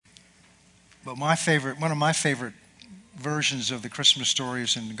But one of my favorite versions of the Christmas story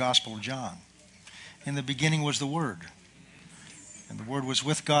is in the Gospel of John. In the beginning was the Word, and the Word was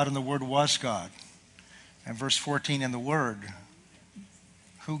with God, and the Word was God. And verse 14, and the Word,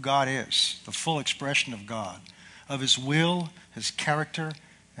 who God is, the full expression of God, of His will, His character,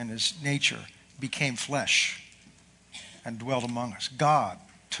 and His nature, became flesh and dwelt among us. God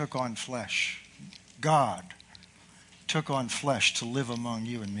took on flesh. God took on flesh to live among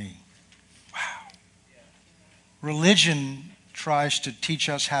you and me. Wow. Religion tries to teach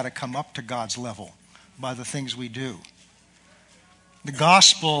us how to come up to God's level by the things we do. The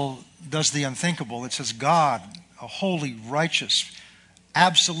gospel does the unthinkable. It says God, a holy, righteous,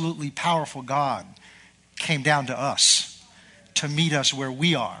 absolutely powerful God, came down to us to meet us where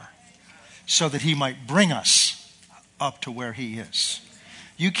we are so that He might bring us up to where He is.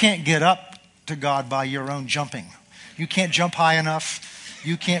 You can't get up to God by your own jumping. You can't jump high enough.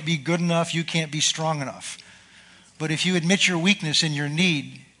 You can't be good enough. You can't be strong enough. But if you admit your weakness and your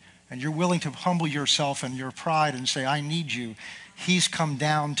need, and you're willing to humble yourself and your pride and say, I need you, He's come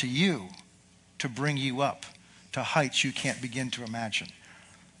down to you to bring you up to heights you can't begin to imagine.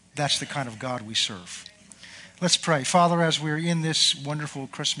 That's the kind of God we serve. Let's pray. Father, as we're in this wonderful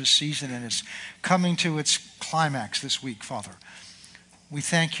Christmas season and it's coming to its climax this week, Father, we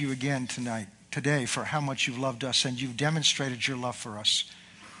thank you again today for how much you've loved us and you've demonstrated your love for us.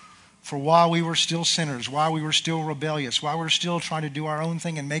 For while we were still sinners, while we were still rebellious, while we were still trying to do our own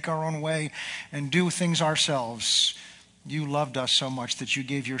thing and make our own way and do things ourselves, you loved us so much that you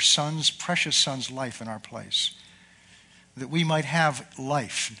gave your Son's, precious Son's life in our place. That we might have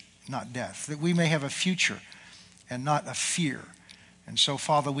life, not death. That we may have a future and not a fear. And so,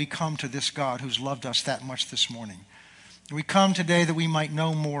 Father, we come to this God who's loved us that much this morning. We come today that we might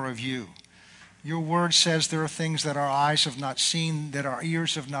know more of you. Your word says there are things that our eyes have not seen, that our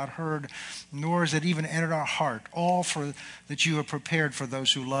ears have not heard, nor has it even entered our heart, all for that you have prepared for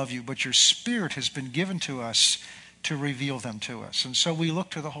those who love you. But your Spirit has been given to us to reveal them to us. And so we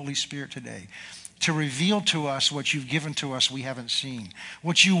look to the Holy Spirit today to reveal to us what you've given to us we haven't seen.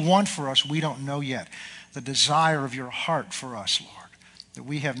 What you want for us we don't know yet. The desire of your heart for us, Lord,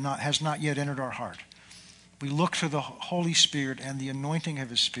 that has not yet entered our heart. We look to the Holy Spirit and the anointing of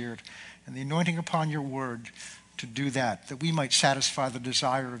His Spirit and the anointing upon your word to do that we might satisfy the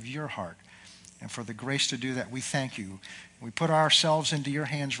desire of your heart. And for the grace to do that, we thank you. We put ourselves into your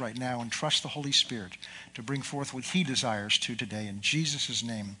hands right now and trust the Holy Spirit to bring forth what He desires to today. In Jesus'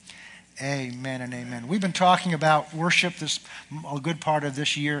 name, amen and amen. We've been talking about worship a good part of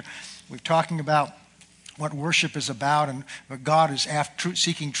this year. We're talking about what worship is about and what God is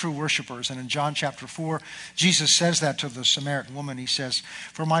seeking true worshipers. And in John chapter 4, Jesus says that to the Samaritan woman. He says,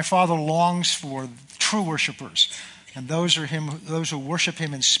 for my Father longs for true worshipers, and those who worship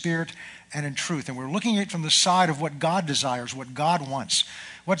Him in spirit and in truth. And we're looking at it from the side of what God desires, what God wants.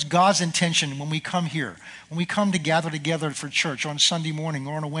 What's God's intention when we come here? When we come to gather together for church on Sunday morning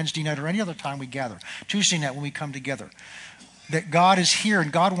or on a Wednesday night or any other time we gather. Tuesday night when we come together. That God is here and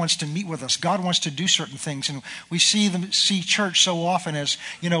God wants to meet with us. God wants to do certain things. And we see church so often as,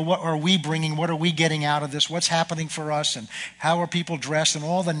 what are we bringing? What are we getting out of this? What's happening for us? And how are people dressed? And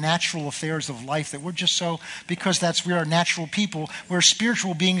all the natural affairs of life that we're just so, because we are natural people. We're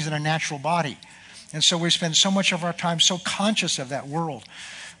spiritual beings in a natural body. And so we spend so much of our time so conscious of that world,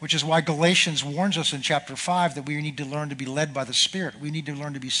 which is why Galatians warns us in chapter 5 that we need to learn to be led by the Spirit. We need to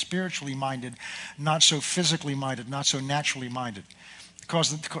learn to be spiritually minded, not so physically minded, not so naturally minded.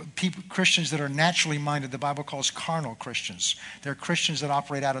 Because Christians that are naturally minded, the Bible calls carnal Christians. They're Christians that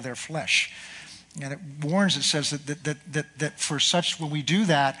operate out of their flesh. And it warns, it says that for such, when we do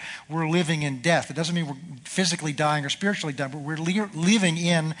that, we're living in death. It doesn't mean we're physically dying or spiritually dying, but we're living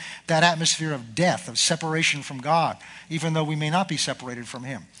in that atmosphere of death, of separation from God, even though we may not be separated from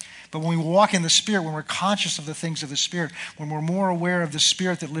Him. But when we walk in the Spirit, when we're conscious of the things of the Spirit, when we're more aware of the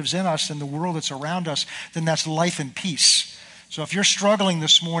Spirit that lives in us than the world that's around us, then that's life and peace. So if you're struggling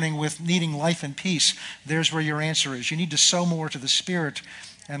this morning with needing life and peace, there's where your answer is. You need to sow more to the Spirit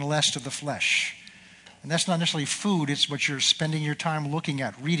and less to the flesh. And that's not necessarily food, it's what you're spending your time looking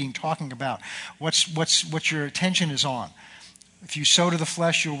at, reading, talking about, what your attention is on. If you sow to the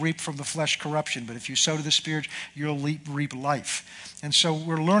flesh, you'll reap from the flesh corruption. But if you sow to the Spirit, you'll reap life. And so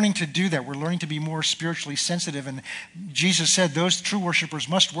we're learning to do that. We're learning to be more spiritually sensitive. And Jesus said those true worshipers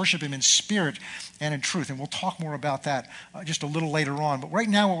must worship Him in spirit and in truth. And we'll talk more about that just a little later on. But right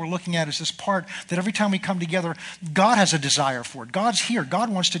now what we're looking at is this part that every time we come together, God has a desire for it. God's here.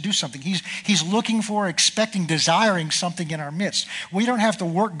 God wants to do something. He's looking for, expecting, desiring something in our midst. We don't have to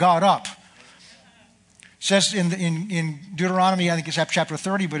work God up. It says in Deuteronomy, I think it's chapter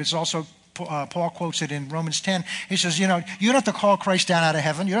 30, but it's also Paul quotes it in Romans 10. He says, you don't have to call Christ down out of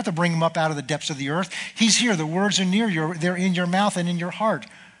heaven. You don't have to bring him up out of the depths of the earth. He's here. The words are near you. They're in your mouth and in your heart.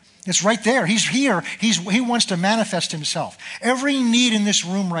 It's right there. He's here. He wants to manifest himself. Every need in this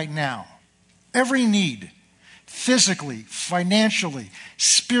room right now, every need, physically, financially,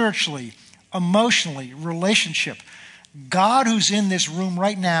 spiritually, emotionally, relationship, God who's in this room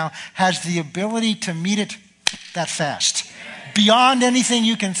right now has the ability to meet it that fast, beyond anything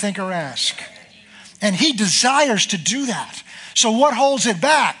you can think or ask. And he desires to do that. So what holds it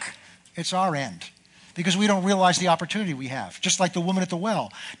back? It's our end. Because we don't realize the opportunity we have. Just like the woman at the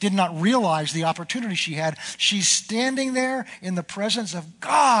well did not realize the opportunity she had. She's standing there in the presence of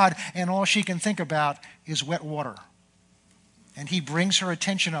God, and all she can think about is wet water. And he brings her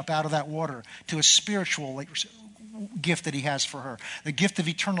attention up out of that water to a spiritual gift that he has for her, the gift of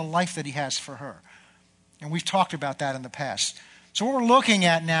eternal life that he has for her. And we've talked about that in the past. So what we're looking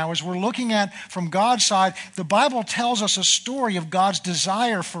at now is we're looking at, from God's side, the Bible tells us a story of God's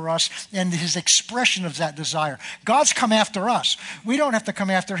desire for us and his expression of that desire. God's come after us. We don't have to come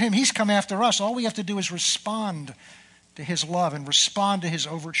after him. He's come after us. All we have to do is respond to his love and respond to his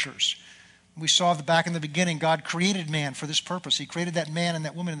overtures. We saw back in the beginning, God created man for this purpose. He created that man and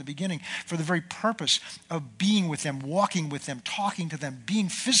that woman in the beginning for the very purpose of being with them, walking with them, talking to them, being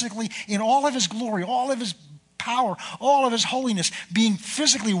physically in all of his glory, all of his power, all of his holiness, being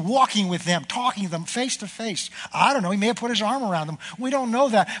physically walking with them, talking to them face to face. I don't know, he may have put his arm around them. We don't know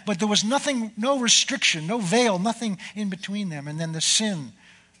that, but there was nothing, no restriction, no veil, nothing in between them. And then the sin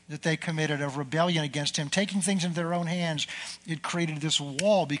that they committed of rebellion against him, taking things into their own hands, it created this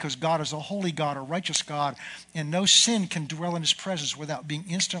wall because God is a holy God, a righteous God, and no sin can dwell in his presence without being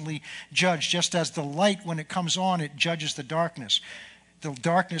instantly judged. Just as the light, when it comes on, it judges the darkness. The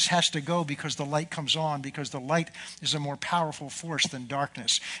darkness has to go because the light comes on, because the light is a more powerful force than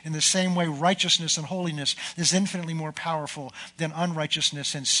darkness. In the same way, righteousness and holiness is infinitely more powerful than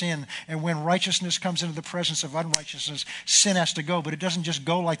unrighteousness and sin. And when righteousness comes into the presence of unrighteousness, sin has to go. But it doesn't just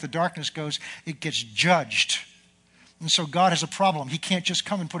go like the darkness goes, it gets judged. And so God has a problem. He can't just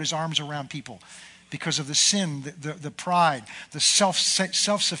come and put his arms around people because of the sin, the pride, the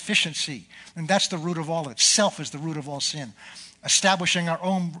self-sufficiency. And that's the root of all of it. Self is the root of all sin. Establishing our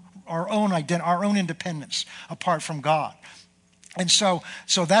own independence apart from God. And so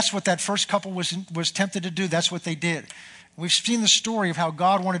that's what that first couple was tempted to do. That's what they did. We've seen the story of how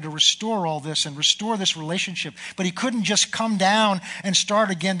God wanted to restore all this and restore this relationship, but he couldn't just come down and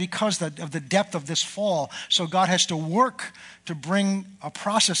start again because of the depth of this fall. So God has to work to bring a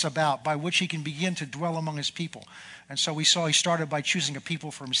process about by which he can begin to dwell among his people. And so we saw he started by choosing a people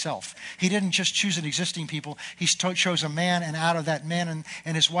for himself. He didn't just choose an existing people. He chose a man, and out of that man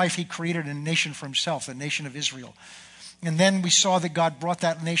and his wife, he created a nation for himself, the nation of Israel. And then we saw that God brought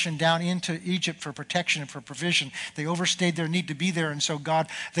that nation down into Egypt for protection and for provision. They overstayed their need to be there, and so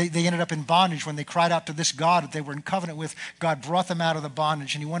they ended up in bondage. When they cried out to this God that they were in covenant with, God brought them out of the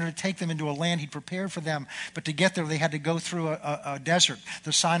bondage, and he wanted to take them into a land he'd prepared for them. But to get there, they had to go through a desert,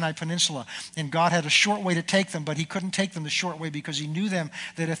 the Sinai Peninsula. And God had a short way to take them, but he couldn't take them the short way because he knew them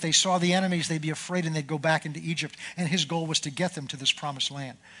that if they saw the enemies, they'd be afraid and they'd go back into Egypt. And his goal was to get them to this promised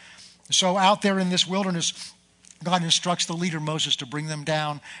land. So out there in this wilderness, God instructs the leader, Moses, to bring them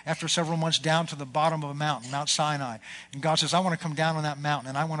down after several months down to the bottom of a mountain, Mount Sinai. And God says, I want to come down on that mountain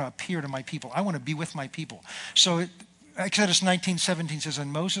and I want to appear to my people. I want to be with my people. So Exodus 19:17 says,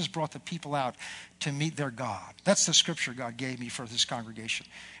 and Moses brought the people out to meet their God. That's the scripture God gave me for this congregation.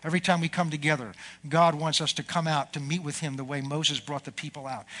 Every time we come together, God wants us to come out to meet with him the way Moses brought the people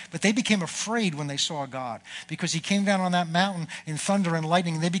out. But they became afraid when they saw God because he came down on that mountain in thunder and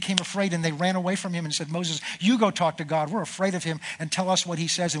lightning. And they became afraid and they ran away from him and said, Moses, you go talk to God. We're afraid of him and tell us what he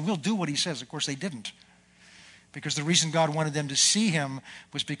says and we'll do what he says. Of course, they didn't. Because the reason God wanted them to see him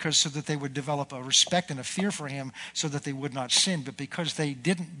was because so that they would develop a respect and a fear for him so that they would not sin. But because they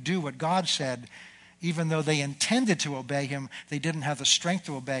didn't do what God said, even though they intended to obey him, they didn't have the strength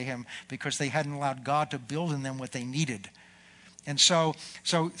to obey him because they hadn't allowed God to build in them what they needed. And so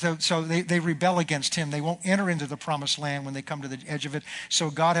they rebel against him. They won't enter into the promised land when they come to the edge of it.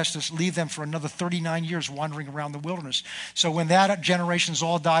 So God has to leave them for another 39 years wandering around the wilderness. So when that generation's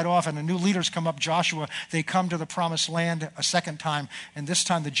all died off and the new leaders come up, Joshua, they come to the promised land a second time. And this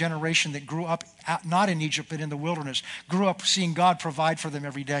time the generation that grew up not in Egypt but in the wilderness, grew up seeing God provide for them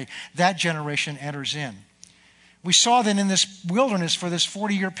every day, that generation enters in. We saw that in this wilderness for this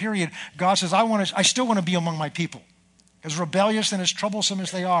 40-year period, God says, I still want to be among my people. as rebellious and as troublesome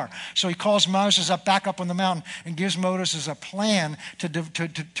as they are. So he calls Moses back up on the mountain and gives Moses a plan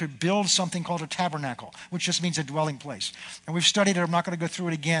to build something called a tabernacle, which just means a dwelling place. And we've studied it. I'm not going to go through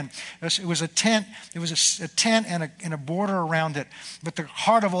it again. It was a tent. It was a tent and a border around it. But the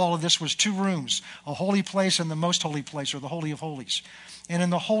heart of all of this was 2 rooms, a holy place and the most holy place, or the Holy of Holies. And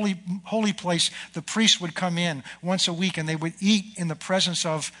in the holy place, the priest would come in once a week and they would eat in the presence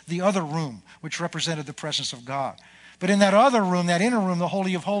of the other room, which represented the presence of God. But in that other room, that inner room, the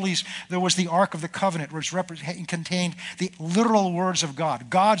Holy of Holies, there was the Ark of the Covenant, which contained the literal words of God,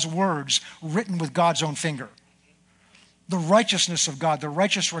 God's words written with God's own finger. The righteousness of God, the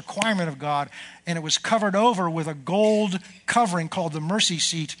righteous requirement of God, and it was covered over with a gold covering called the mercy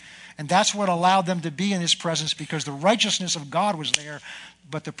seat, and that's what allowed them to be in his presence, because the righteousness of God was there,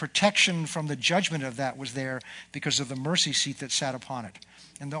 but the protection from the judgment of that was there because of the mercy seat that sat upon it.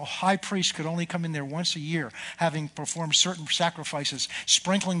 And the high priest could only come in there once a year, having performed certain sacrifices,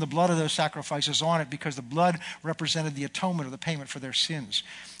 sprinkling the blood of those sacrifices on it, because the blood represented the atonement or the payment for their sins.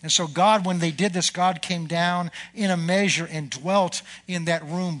 And so God, when they did this, God came down in a measure and dwelt in that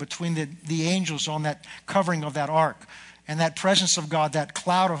room between the angels on that covering of that ark. And that presence of God, that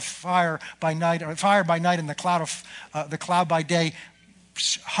cloud of fire by night, or fire by night and the cloud by day,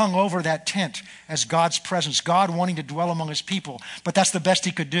 hung over that tent as God's presence, God wanting to dwell among his people. But that's the best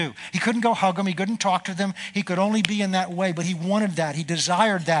he could do. He couldn't go hug them. He couldn't talk to them. He could only be in that way, but he wanted that. He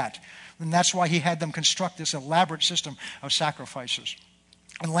desired that. And that's why he had them construct this elaborate system of sacrifices.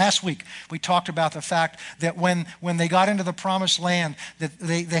 And last week, we talked about the fact that when they got into the promised land, that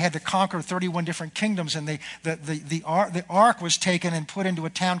they had to conquer 31 different kingdoms, and the ark was taken and put into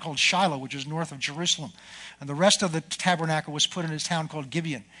a town called Shiloh, which is north of Jerusalem. And the rest of the tabernacle was put in a town called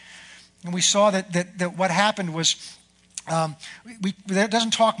Gibeon. And we saw that what happened was, it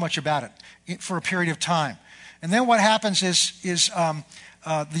doesn't talk much about it for a period of time. And then what happens is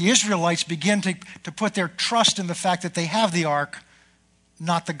the Israelites begin to put their trust in the fact that they have the ark,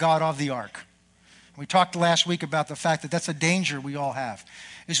 not the God of the ark. We talked last week about the fact that that's a danger we all have,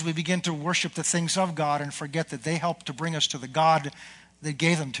 is we begin to worship the things of God and forget that they help to bring us to the God that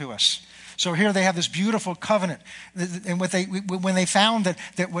gave them to us. So here they have this beautiful covenant. And when they found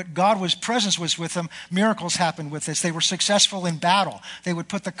that what God was presence was with them, miracles happened with this. They were successful in battle. They would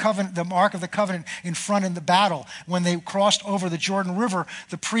put the Ark of the Covenant in front in the battle. When they crossed over the Jordan River,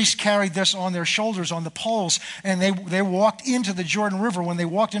 the priests carried this on their shoulders, on the poles, and they walked into the Jordan River. When they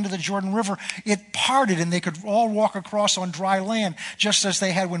walked into the Jordan River, it parted, and they could all walk across on dry land, just as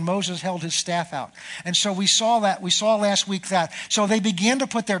they had when Moses held his staff out. And so we saw that. We saw last week that. So they began to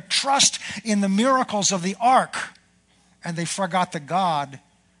put their trust in the miracles of the ark, and they forgot the God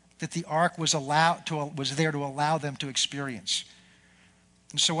that the ark was there to allow them to experience.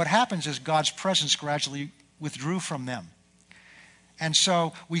 And so what happens is God's presence gradually withdrew from them. And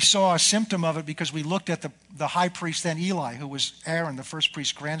so we saw a symptom of it because we looked at the high priest then, Eli, who was Aaron, the first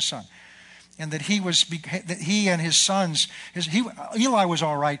priest's grandson. And that he and his sons, Eli was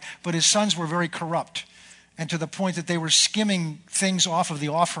all right, but his sons were very corrupt. And to the point that they were skimming things off of the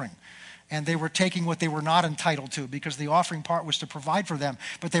offering. And they were taking what they were not entitled to, because the offering part was to provide for them.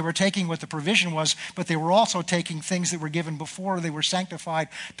 But they were taking what the provision was, but they were also taking things that were given before they were sanctified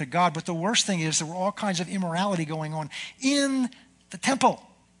to God. But the worst thing is there were all kinds of immorality going on in the temple,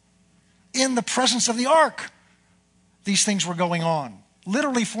 in the presence of the ark. These things were going on.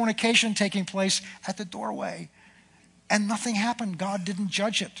 Literally fornication taking place at the doorway. And nothing happened. God didn't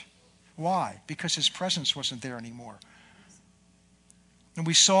judge it. Why? Because his presence wasn't there anymore. And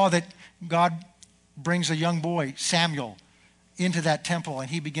we saw that God brings a young boy, Samuel, into that temple, and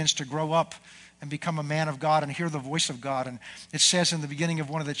he begins to grow up and become a man of God and hear the voice of God. And it says in the beginning of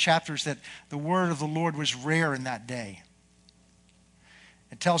one of the chapters that the word of the Lord was rare in that day.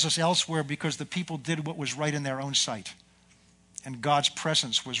 It tells us elsewhere because the people did what was right in their own sight, and God's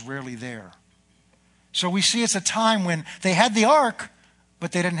presence was rarely there. So we see it's a time when they had the ark,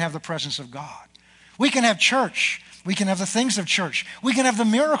 but they didn't have the presence of God. We can have church. We can have the things of church. We can have the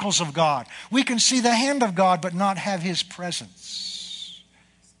miracles of God. We can see the hand of God, but not have his presence.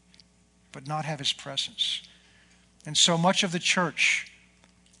 But not have his presence. And so much of the church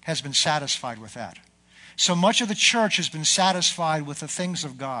has been satisfied with that. So much of the church has been satisfied with the things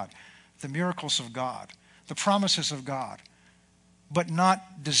of God, the miracles of God, the promises of God, but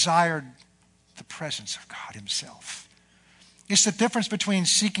not desired the presence of God himself. It's the difference between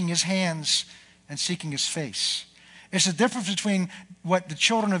seeking his hands and seeking his face. It's the difference between what the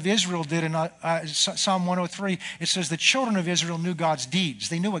children of Israel did in Psalm 103. It says the children of Israel knew God's deeds.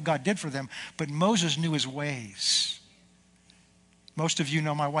 They knew what God did for them, but Moses knew his ways. Most of you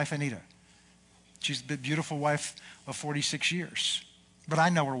know my wife, Anita. She's the beautiful wife of 46 years. But I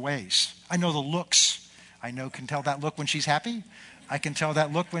know her ways. I know the looks. I can tell that look when she's happy. I can tell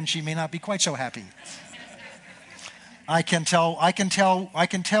that look when she may not be quite so happy. I can tell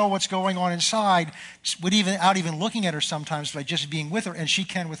what's going on inside without even looking at her sometimes by just being with her, and she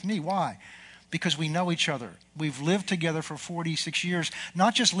can with me. Why? Because we know each other. We've lived together for 46 years,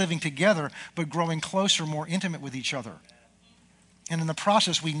 not just living together, but growing closer, more intimate with each other. And in the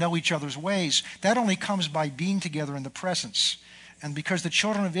process, we know each other's ways. That only comes by being together in the presence. And because the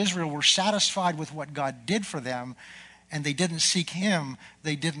children of Israel were satisfied with what God did for them, and they didn't seek him,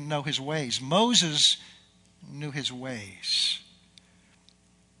 they didn't know his ways. Moses knew his ways.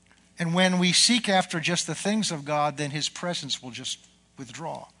 And when we seek after just the things of God, then his presence will just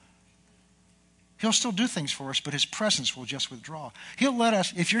withdraw. He'll still do things for us, but his presence will just withdraw. He'll let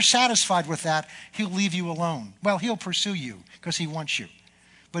us, if you're satisfied with that, he'll leave you alone. Well, he'll pursue you because he wants you.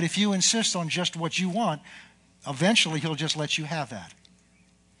 But if you insist on just what you want, eventually he'll just let you have that.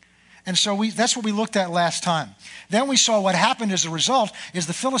 And so that's what we looked at last time. Then we saw what happened as a result is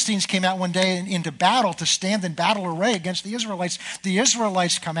the Philistines came out one day into battle to stand in battle array against the Israelites. The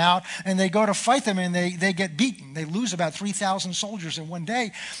Israelites come out and they go to fight them and they get beaten. They lose about 3,000 soldiers in one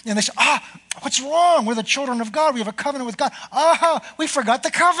day. And they say, what's wrong? We're the children of God. We have a covenant with God. We forgot the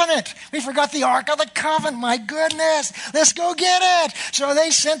covenant. We forgot the Ark of the Covenant. My goodness. Let's go get it. So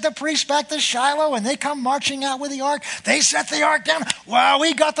they sent the priests back to Shiloh and they come marching out with the Ark. They set the Ark down. Wow,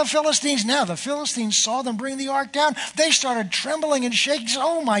 we got the Philistines. Now the Philistines saw them bring the Ark down. They started trembling and shaking.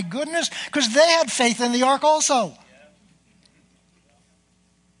 Oh my goodness, because they had faith in the Ark also.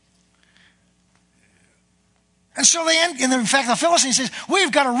 And so in fact, the Philistines says,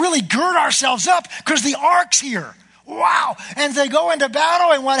 we've got to really gird ourselves up because the Ark's here. Wow. And they go into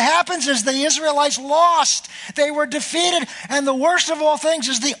battle, and what happens is the Israelites lost. They were defeated. And the worst of all things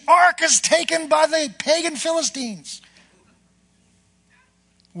is the Ark is taken by the pagan Philistines.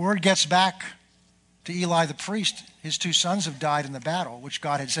 Word gets back to Eli the priest. His 2 sons have died in the battle, which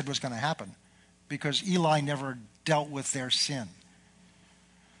God had said was going to happen because Eli never dealt with their sin.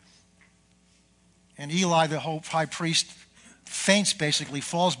 And Eli, the high priest, faints basically,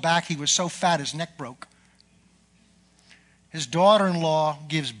 falls back. He was so fat his neck broke. His daughter-in-law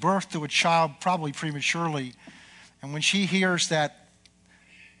gives birth to a child, probably prematurely. And when she hears that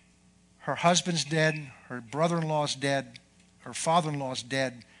her husband's dead, her brother-in-law's dead, her father-in-law's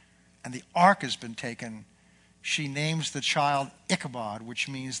dead, and the Ark has been taken, she names the child Ichabod, which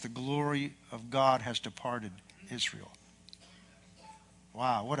means the glory of God has departed Israel.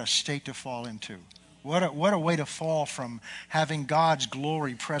 Wow, what a state to fall into. What a way to fall from having God's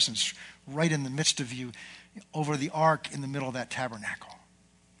glory presence right in the midst of you over the Ark in the middle of that tabernacle.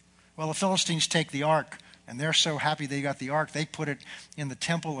 Well, the Philistines take the Ark, and they're so happy they got the Ark, they put it in the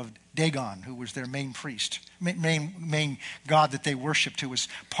temple of Dagon, who was their main priest, main god that they worshipped, who was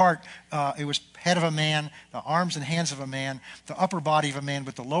it was head of a man, the arms and hands of a man, the upper body of a man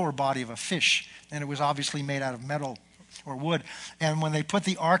with the lower body of a fish, and it was obviously made out of metal or wood. And when they put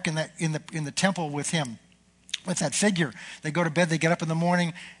the Ark in the temple with him, with that figure, they go to bed, they get up in the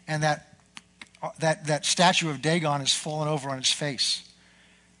morning, and that statue of Dagon has fallen over on its face.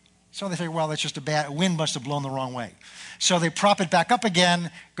 So they figure, well, that's just a wind must have blown the wrong way. So they prop it back up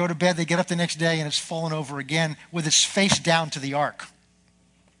again, go to bed, they get up the next day, and it's fallen over again with its face down to the Ark.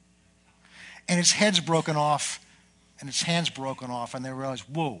 And its head's broken off, and its hand's broken off, and they realize,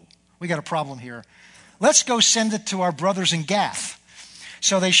 whoa, we got a problem here. Let's go send it to our brothers in Gath.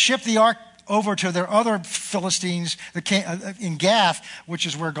 So they ship the Ark over to their other Philistines in Gath, which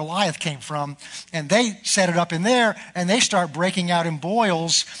is where Goliath came from, and they set it up in there, and they start breaking out in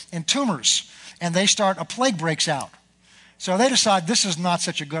boils and tumors, and a plague breaks out. So they decide this is not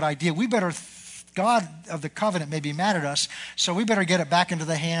such a good idea. God of the covenant may be mad at us, so we better get it back into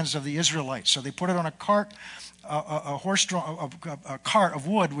the hands of the Israelites. So they put it on a cart, a cart of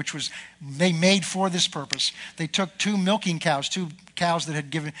wood, which they made for this purpose. They took 2 milking cows, 2 cows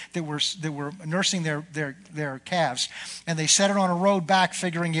that were nursing their calves, and they set it on a road back,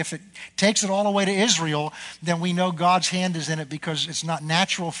 figuring if it takes it all the way to Israel, then we know God's hand is in it, because it's not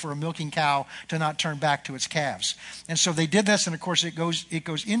natural for a milking cow to not turn back to its calves. And so they did this, and of course it goes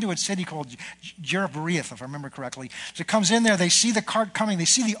into a city called Jerusalem, if I remember correctly. So it comes in there, they see the cart coming, they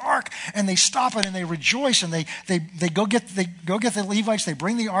see the Ark, and they stop it and they rejoice, and they go get the Levites, they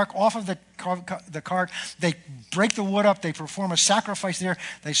bring the Ark off of the cart, they break the wood up, they perform a sacrifice there,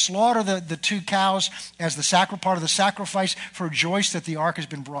 they slaughter the 2 cows as the part of the sacrifice for joy that the Ark has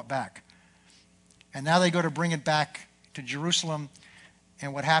been brought back. And now they go to bring it back to Jerusalem,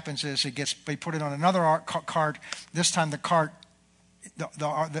 and what happens is they put it on another cart. This time the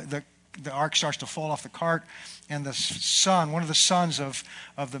the ark starts to fall off the cart, and one of the sons of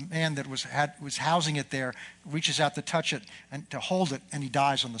the man that was housing it there, reaches out to touch it and to hold it, and he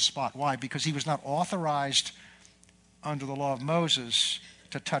dies on the spot. Why? Because he was not authorized under the law of Moses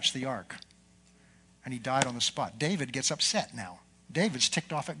to touch the ark. And he died on the spot. David gets upset now. David's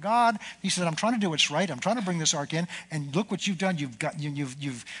ticked off at God. He said, I'm trying to do what's right. I'm trying to bring this ark in, and look what you've done. You've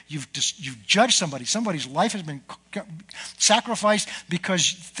judged somebody. Somebody's life has been sacrificed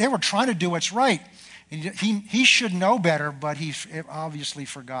because they were trying to do what's right. And he should know better, but he's obviously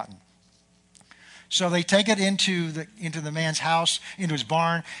forgotten. So they take it into the man's house, into his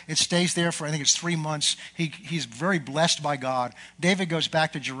barn. It stays there for, I think it's 3 months. He's very blessed by God. David goes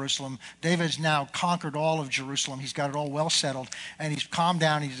back to Jerusalem. David has now conquered all of Jerusalem. He's got it all well settled. And he's calmed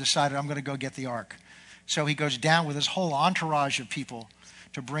down. He's decided, I'm going to go get the ark. So he goes down with his whole entourage of people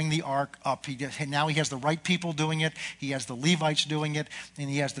to bring the ark up. Now he has the right people doing it. He has the Levites doing it. And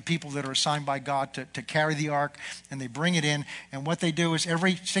he has the people that are assigned by God to carry the ark. And they bring it in. And what they do is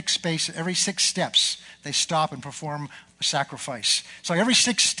every 6 steps, they stop and perform a sacrifice. So every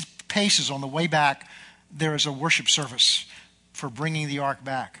 6 paces on the way back, there is a worship service for bringing the ark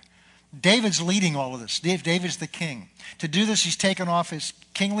back. David's leading all of this. David's the king. To do this, he's taken off his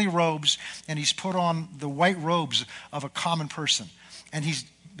kingly robes and he's put on the white robes of a common person. And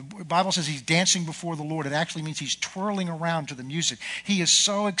the Bible says he's dancing before the Lord. It actually means he's twirling around to the music. He is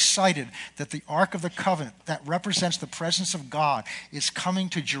so excited that the Ark of the Covenant, that represents the presence of God, is coming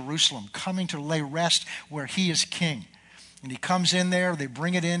to Jerusalem, coming to lay rest where he is king. And he comes in there, they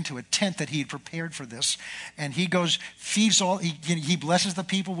bring it into a tent that he had prepared for this. And he goes, he blesses the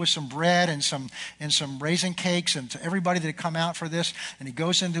people with some bread and some raisin cakes and to everybody that had come out for this. And he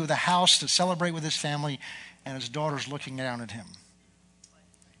goes into the house to celebrate with his family, and his daughter's looking down at him.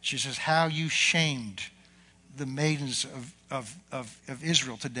 She says, how you shamed the maidens of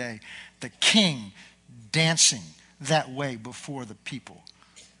Israel today. The king dancing that way before the people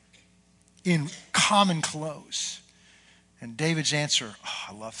in common clothes. And David's answer,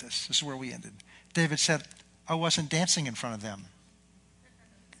 I love this. This is where we ended. David said, I wasn't dancing in front of them.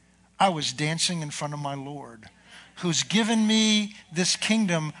 I was dancing in front of my Lord, who's given me this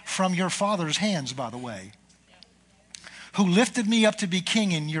kingdom from your father's hands, by the way, who lifted me up to be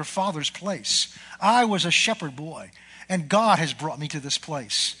king in your father's place. I was a shepherd boy, and God has brought me to this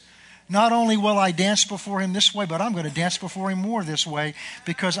place. Not only will I dance before him this way, but I'm going to dance before him more this way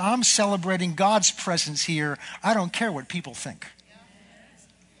because I'm celebrating God's presence here. I don't care what people think.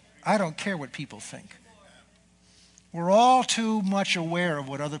 I don't care what people think. We're all too much aware of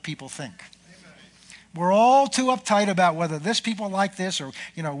what other people think. We're all too uptight about whether this people like this or,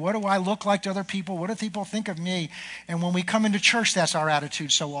 what do I look like to other people? What do people think of me? And when we come into church, that's our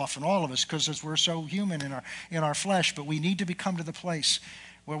attitude so often, all of us, because we're so human in our flesh. But we need to come to the place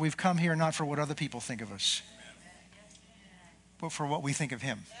where we've come here not for what other people think of us, but for what we think of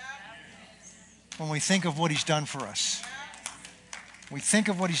him. When we think of what he's done for us, we think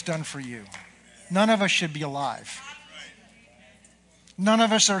of what he's done for you. None of us should be alive. None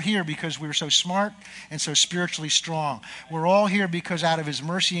of us are here because we're so smart and so spiritually strong. We're all here because out of his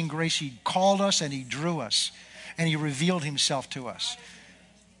mercy and grace, he called us and he drew us and he revealed himself to us.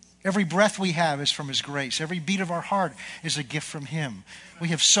 Every breath we have is from his grace. Every beat of our heart is a gift from him. We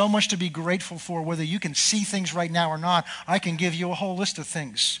have so much to be grateful for, whether you can see things right now or not. I can give you a whole list of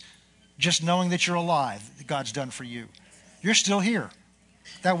things. Just knowing that you're alive, that God's done for you. You're still here.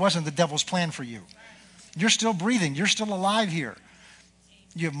 That wasn't the devil's plan for you. You're still breathing. You're still alive here.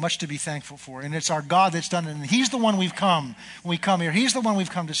 You have much to be thankful for. And it's our God that's done it. And he's the one when we come here. He's the one we've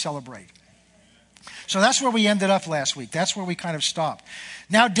come to celebrate. So that's where we ended up last week. That's where we kind of stopped.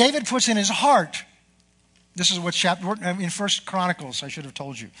 Now David puts in his heart. This is what in 1 Chronicles, I should have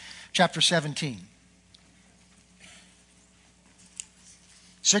told you. Chapter 17.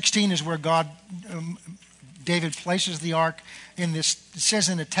 16 is where David places the ark in this, it says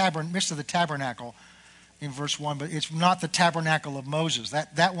in the midst of the tabernacle. In verse 1, but it's not the tabernacle of Moses.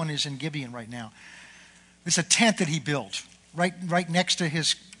 That one is in Gibeon right now. It's a tent that he built right next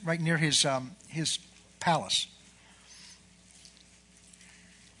to right near his palace.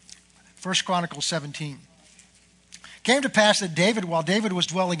 1 Chronicles 17. Came to pass that while David was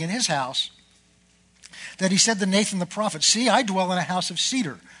dwelling in his house, that he said to Nathan the prophet, see, I dwell in a house of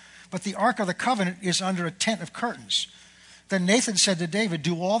cedar, but the ark of the covenant is under a tent of curtains. Then Nathan said to David,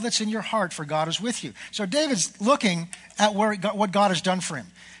 do all that's in your heart, for God is with you. So David's looking at what God has done for him.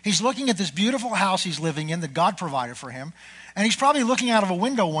 He's looking at this beautiful house he's living in that God provided for him. And he's probably looking out of a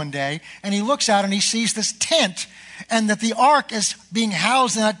window one day, and he looks out and he sees this tent, and that the ark is being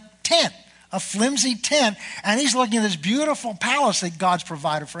housed in a tent. a flimsy tent, and he's looking at this beautiful palace that God's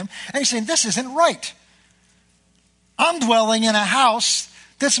provided for him, and he's saying, this isn't right. I'm dwelling in a house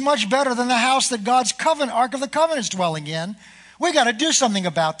that's much better than the house that God's covenant, Ark of the Covenant is dwelling in. We got to do something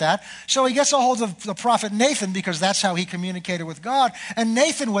about that. So he gets a hold of the prophet Nathan, because that's how he communicated with God. And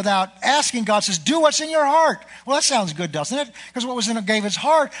Nathan, without asking God, says, do what's in your heart. Well, that sounds good, doesn't it? Because what was in David's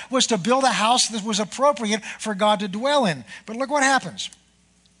heart was to build a house that was appropriate for God to dwell in. But look what happens.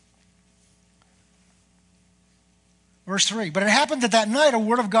 Verse 3, but it happened that night a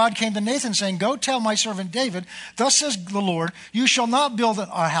word of God came to Nathan, saying, go tell my servant David, thus says the Lord, you shall not build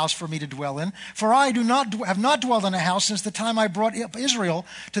a house for me to dwell in, for I have not dwelled in a house since the time I brought up Israel.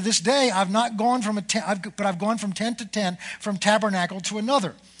 To this day I've gone from tent to tent, from tabernacle to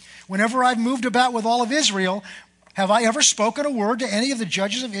another. Whenever I've moved about with all of Israel, have I ever spoken a word to any of the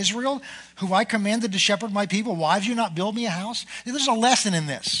judges of Israel, who I commanded to shepherd my people? Why have you not built me a house? There's a lesson in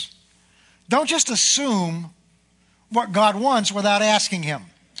this. Don't just assume what God wants without asking him.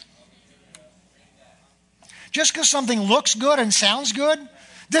 Just because something looks good and sounds good,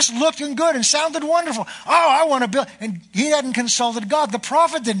 this looked good and sounded wonderful. Oh, I want to build. And he hadn't consulted God. The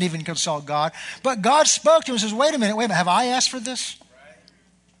prophet didn't even consult God. But God spoke to him and says, wait a minute, have I asked for this?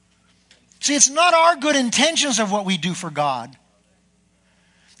 See, it's not our good intentions of what we do for God.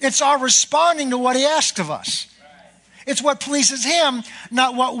 It's our responding to what he asked of us. It's what pleases him,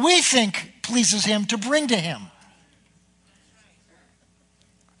 not what we think pleases him to bring to him.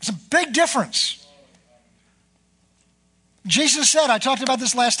 It's a big difference. Jesus said, I talked about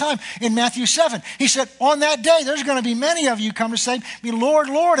this last time in Matthew 7. He said, on that day, there's going to be many of you come to say, me, Lord,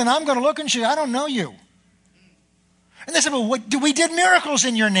 Lord, and I'm going to look and say, I don't know you. And they said, well, we did miracles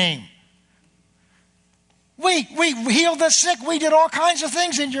in your name. We healed the sick. We did all kinds of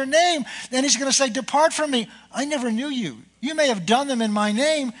things in your name. Then he's going to say, depart from me. I never knew you. You may have done them in my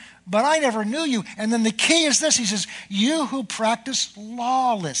name, but I never knew you. And then the key is this. He says, you who practice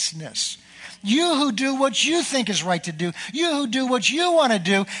lawlessness. You who do what you think is right to do. You who do what you want to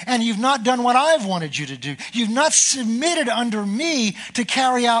do, and you've not done what I've wanted you to do. You've not submitted under me to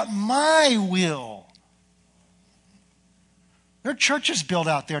carry out my will. There are churches built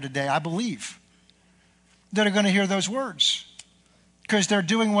out there today, I believe, that are going to hear those words because they're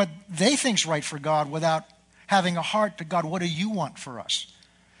doing what they think's right for God without having a heart to God, what do you want for us?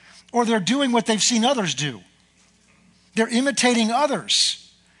 Or they're doing what they've seen others do. They're imitating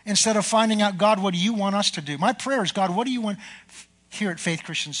others instead of finding out, God, what do you want us to do? My prayer is, God, what do you want here at Faith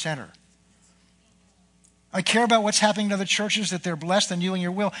Christian Center? I care about what's happening to other churches, that they're blessed and doing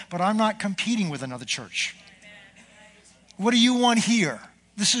your will, but I'm not competing with another church. What do you want here?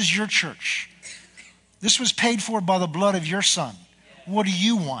 This is your church. This was paid for by the blood of your son. What do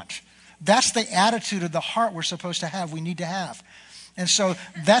you want? That's the attitude of the heart we're supposed to have, we need to have. And so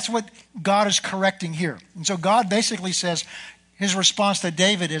that's what God is correcting here. And so God basically says, his response to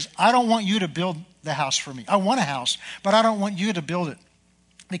David is, I don't want you to build the house for me. I want a house, but I don't want you to build it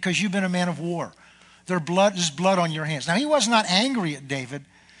because you've been a man of war. There's blood on your hands. Now, he was not angry at David.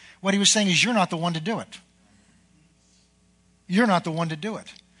 What he was saying is, you're not the one to do it. You're not the one to do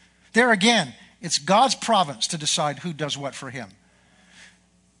it. There again, it's God's province to decide who does what for him.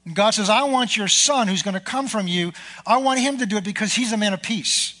 And God says, I want your son who's going to come from you. I want him to do it because he's a man of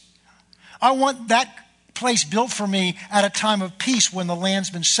peace. I want that place built for me at a time of peace when the land's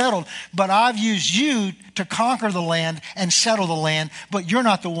been settled. But I've used you to conquer the land and settle the land, but you're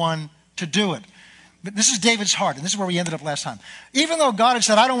not the one to do it. But this is David's heart, and this is where we ended up last time. Even though God had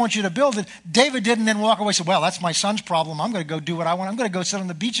said, I don't want you to build it, David didn't then walk away and say, well, that's my son's problem. I'm going to go do what I want. I'm going to go sit on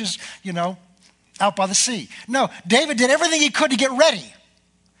the beaches, out by the sea. No, David did everything he could to get ready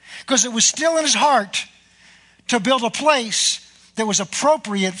because it was still in his heart to build a place that was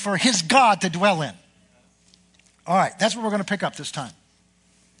appropriate for his God to dwell in. All right, that's what we're going to pick up this time.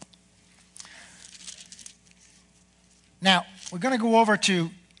 Now, we're going to go over to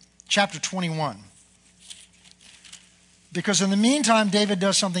chapter 21. Because in the meantime, David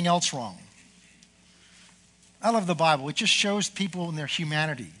does something else wrong. I love the Bible. It just shows people in their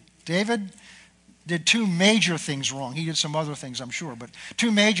humanity. David did two major things wrong. He did some other things, I'm sure, but two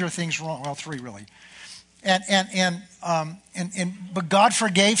major things wrong. Well, three really. But God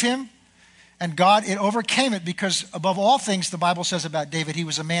forgave him, and it overcame it because above all things, the Bible says about David, he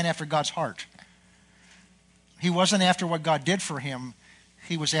was a man after God's heart. He wasn't after what God did for him.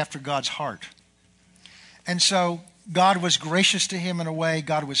 He was after God's heart. And so God was gracious to him in a way.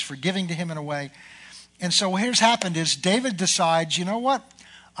 God was forgiving to him in a way. And so what has happened is David decides, you know what?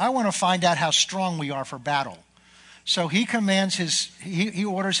 I want to find out how strong we are for battle. So he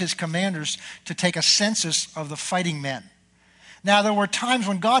orders his commanders to take a census of the fighting men. Now, there were times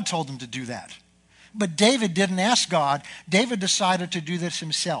when God told him to do that. But David didn't ask God. David decided to do this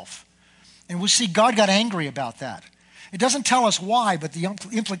himself. And we see God got angry about that. It doesn't tell us why, but the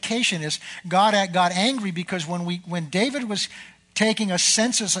implication is God got angry because when David was taking a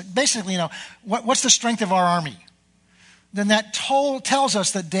census, basically, what's the strength of our army? Then that tells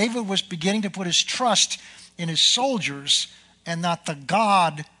us that David was beginning to put his trust in his soldiers and not the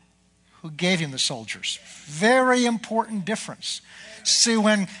God who gave him the soldiers. Very important difference. See,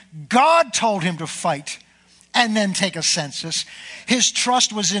 when God told him to fight and then take a census, his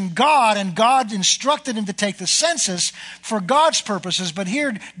trust was in God, and God instructed him to take the census for God's purposes. But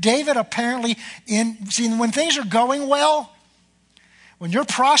here, David apparently, when things are going well, when you're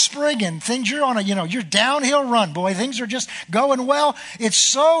prospering and you're on you're downhill run, boy, things are just going well, it's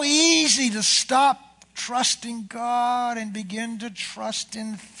so easy to stop trusting God and begin to trust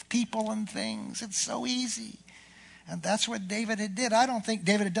in people and things. It's so easy. And that's what David did. I don't think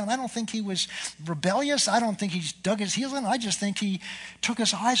David had done. I don't think he was rebellious. I don't think he dug his heels in. I just think he took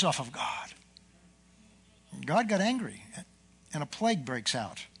his eyes off of God. God got angry, and a plague breaks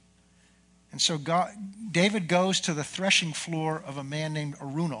out. And so David goes to the threshing floor of a man named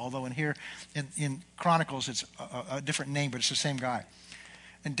Araunah, although in Chronicles it's a different name, but it's the same guy.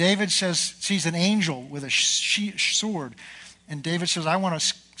 And David sees an angel with a sword, and David says, I want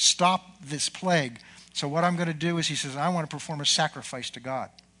to stop this plague. So what I'm going to do is, he says, I want to perform a sacrifice to God.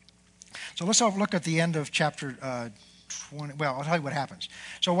 So let's look at the end of chapter 20. Well, I'll tell you what happens.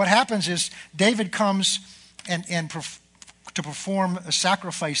 So what happens is David comes to perform a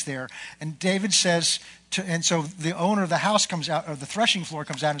sacrifice there. And David says, and so the owner of the house comes out, or the threshing floor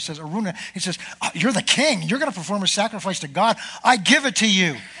comes out and says, Araunah, he says, you're the king. You're going to perform a sacrifice to God. I give it to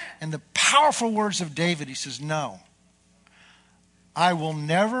you. And the powerful words of David, he says, no. I will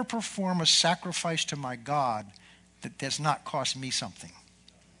never perform a sacrifice to my God that does not cost me something.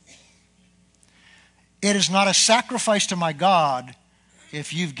 It is not a sacrifice to my God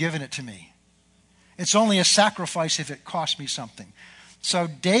if you've given it to me. It's only a sacrifice if it costs me something. So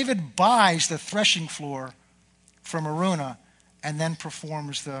David buys the threshing floor from Araunah and then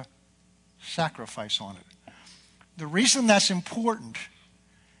performs the sacrifice on it. The reason that's important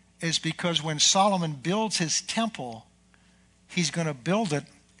is because when Solomon builds his temple, he's going to build it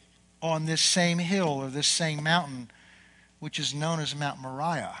on this same hill or this same mountain, which is known as Mount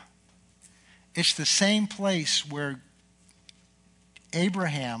Moriah. It's the same place where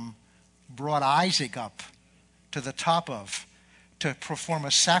Abraham brought Isaac up to the top of to perform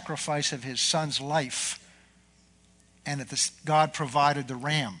a sacrifice of his son's life, and God provided the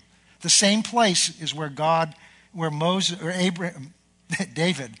ram. The same place is where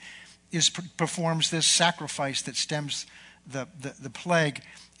David performs this sacrifice that stems the plague,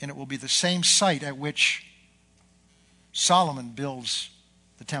 and it will be the same site at which Solomon builds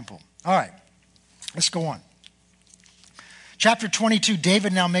the temple. All right, let's go on. Chapter 22,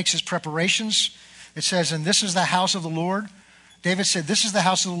 David now makes his preparations. It says, and this is the house of the Lord. David said, this is the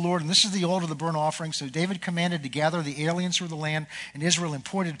house of the Lord, and this is the altar of the burnt offering. So David commanded to gather the aliens through the land, and Israel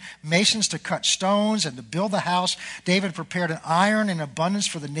appointed masons to cut stones and to build the house. David prepared an iron in abundance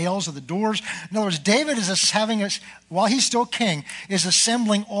for the nails of the doors. In other words, David is while he's still king, is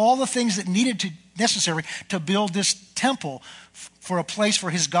assembling all the things that necessary to build this temple for a place for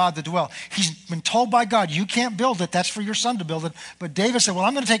his God to dwell. He's been told by God, you can't build it, that's for your son to build it. But David said, well,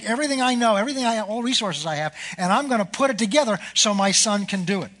 I'm going to take everything I know, all resources I have, and I'm going to put it together so my son can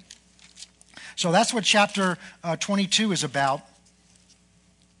do it. So that's what chapter 22 is about.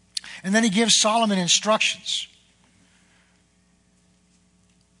 And then he gives Solomon instructions.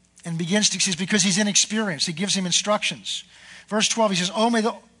 And because he's inexperienced, he gives him instructions. Verse 12, he says,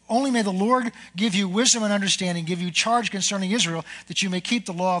 only may the Lord give you wisdom and understanding, give you charge concerning Israel, that you may keep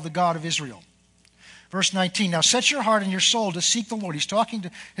the law of the God of Israel. Verse 19, now set your heart and your soul to seek the Lord. He's talking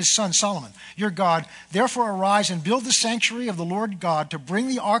to his son Solomon, your God. Therefore arise and build the sanctuary of the Lord God to bring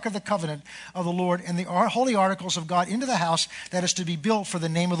the ark of the covenant of the Lord and the holy articles of God into the house that is to be built for the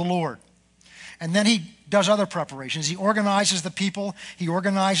name of the Lord. And then he does other preparations. He organizes the people. He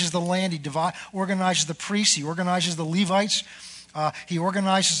organizes the land. He organizes the priests. He organizes the Levites. He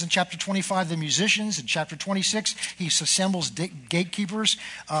organizes in chapter 25 the musicians. In chapter 26, he assembles gatekeepers.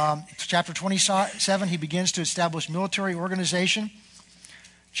 Chapter 27, he begins to establish military organization.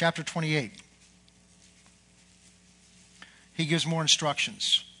 Chapter 28, he gives more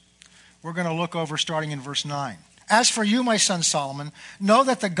instructions. We're going to look over starting in verse 9. As for you, my son Solomon, know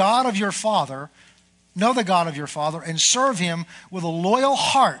the God of your father, and serve him with a loyal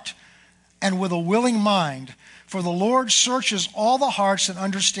heart and with a willing mind. For the Lord searches all the hearts and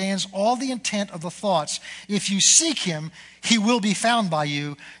understands all the intent of the thoughts. If you seek him, he will be found by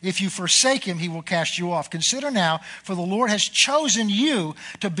you. If you forsake him, he will cast you off. Consider now, for the Lord has chosen you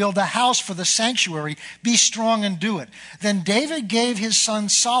to build a house for the sanctuary. Be strong and do it." Then David gave his son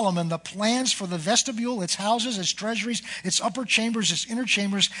Solomon the plans for the vestibule, its houses, its treasuries, its upper chambers, its inner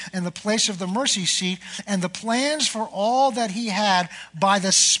chambers, and the place of the mercy seat, and the plans for all that he had by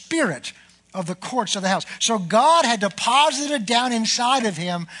the Spirit of the courts of the house. So God had deposited down inside of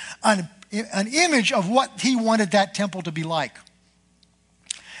him an image of what he wanted that temple to be like.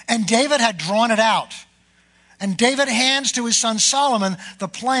 And David had drawn it out. And David hands to his son Solomon the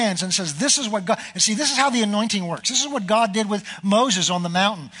plans and says, this is what God... And see, this is how the anointing works. This is what God did with Moses on the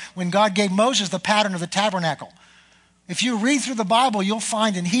mountain when God gave Moses the pattern of the tabernacle. If you read through the Bible, you'll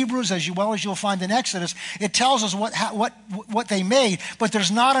find in Hebrews as well as you'll find in Exodus, it tells us what they made, but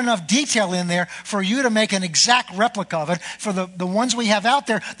there's not enough detail in there for you to make an exact replica of it. For the ones we have out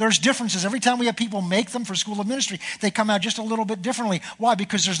there, there's differences. Every time we have people make them for School of Ministry, they come out just a little bit differently. Why?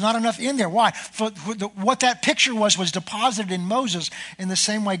 Because there's not enough in there. Why? What that picture was deposited in Moses in the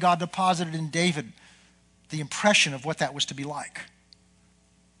same way God deposited in David the impression of what that was to be like.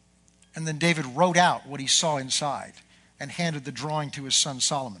 And then David wrote out what he saw inside and handed the drawing to his son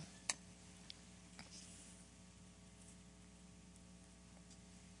Solomon.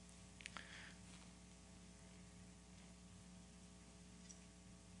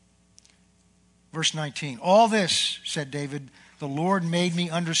 Verse 19, "All this," said David, "the Lord made me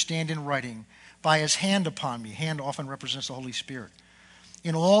understand in writing by his hand upon me." Hand often represents the Holy Spirit.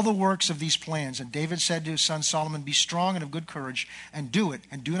 "In all the works of these plans." And David said to his son Solomon, "Be strong and of good courage, and do it,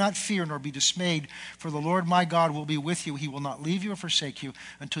 and do not fear nor be dismayed, for the Lord my God will be with you. He will not leave you or forsake you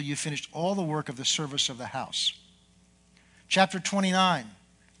until you have finished all the work of the service of the house." Chapter 29,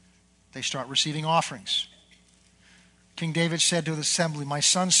 they start receiving offerings. King David said to the assembly, "My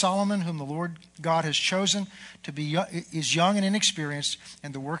son Solomon, whom the Lord God has chosen to be is young and inexperienced,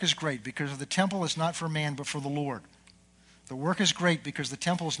 and the work is great, because the temple is not for man, but for the Lord. The work is great because the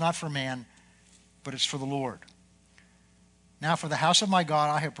temple is not for man, but it's for the Lord. Now for the house of my God,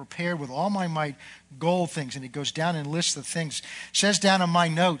 I have prepared with all my might gold things." And it goes down and lists the things. It says down in my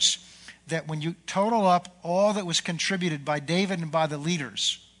notes that when you total up all that was contributed by David and by the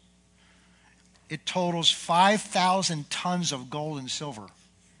leaders, it totals 5,000 tons of gold and silver.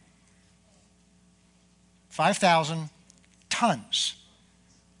 5,000 tons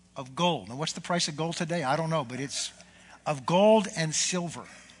of gold. Now what's the price of gold today? I don't know, but it's of gold and silver.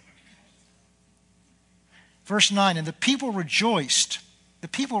 Verse 9, "And the people rejoiced." The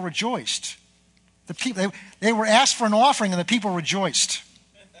people rejoiced. They were asked for an offering and the people rejoiced.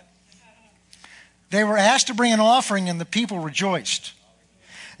 They were asked to bring an offering and the people rejoiced.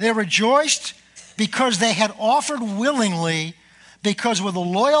 They rejoiced because they had offered willingly, because with a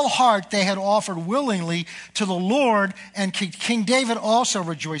loyal heart they had offered willingly to the Lord, and King David also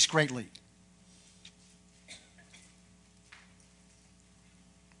rejoiced greatly.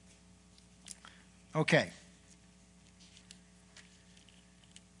 Okay.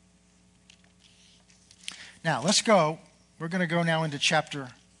 Now, let's go. We're going to go now into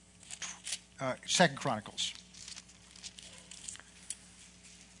chapter 2 Chronicles.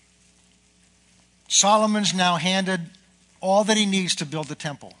 Solomon's now handed all that he needs to build the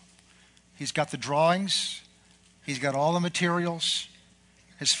temple. He's got the drawings. He's got all the materials.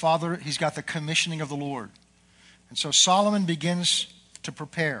 His father, he's got the commissioning of the Lord. And so Solomon begins to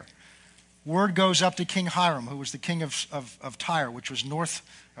prepare. Word goes up to King Hiram, who was the king of Tyre, which was north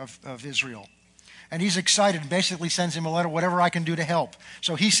of Israel. And he's excited and basically sends him a letter, "Whatever I can do to help."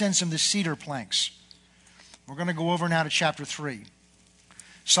 So he sends him the cedar planks. We're going to go over now to chapter 3.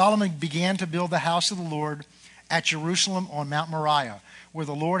 Solomon began to build the house of the Lord at Jerusalem on Mount Moriah, where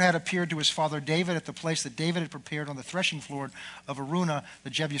the Lord had appeared to his father David at the place that David had prepared on the threshing floor of Araunah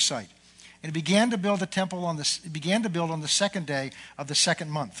the Jebusite. And he began to build the temple on the second day of the second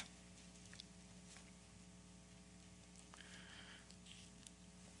month.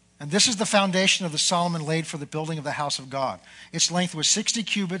 And this is the foundation of the Solomon laid for the building of the house of God. Its length was 60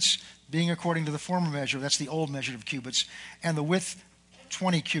 cubits, being according to the former measure. That's the old measure of cubits. And the width,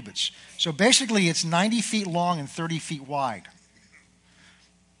 20 cubits. So basically it's 90 feet long and 30 feet wide.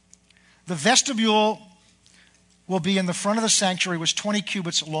 The vestibule will be in the front of the sanctuary, was 20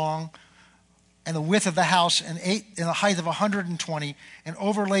 cubits long, and the width of the house and the height of 120, and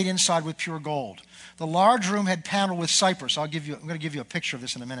overlaid inside with pure gold. The large room had paneled with cypress. I'm going to give you a picture of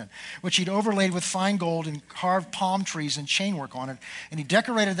this in a minute, which he'd overlaid with fine gold and carved palm trees and chainwork on it. And he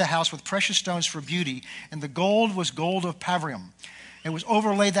decorated the house with precious stones for beauty, and the gold was gold of Pavrium. It was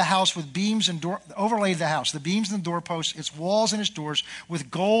overlaid the house with beams and overlaid the house, the beams and the doorposts, its walls and its doors,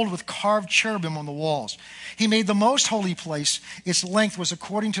 with gold, with carved cherubim on the walls. He made the most holy place. Its length was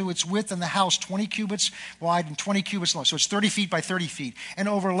according to its width in the house, 20 cubits wide and 20 cubits long. So it's 30 feet by 30 feet. And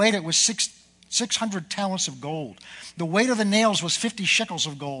overlaid it with 600 talents of gold. The weight of the nails was 50 shekels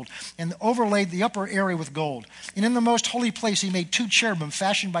of gold, and overlaid the upper area with gold. And in the most holy place he made 2 cherubim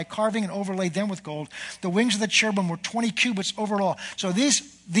fashioned by carving and overlaid them with gold. The wings of the cherubim were 20 cubits over all. So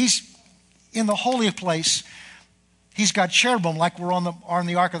these in the holy place, he's got cherubim like we're on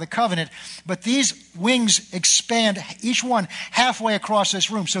the Ark of the Covenant, but these wings expand, each one halfway across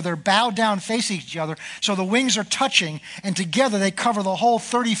this room. So they're bowed down facing each other. So the wings are touching, and together they cover the whole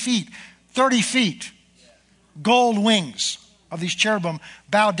 30 feet. 30 feet, gold wings of these cherubim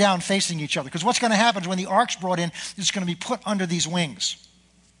bowed down facing each other. Because what's going to happen is when the ark's brought in, it's going to be put under these wings.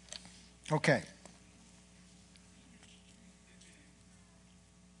 Okay.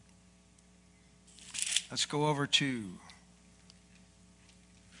 Let's go over to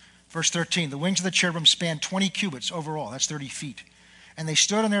verse 13. The wings of the cherubim spanned 20 cubits overall. That's 30 feet. And they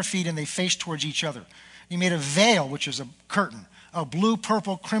stood on their feet and they faced towards each other. He made a veil, which is a curtain, of blue,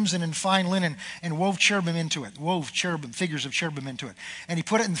 purple, crimson, and fine linen, and wove cherubim into it. Wove cherubim, figures of cherubim into it. And he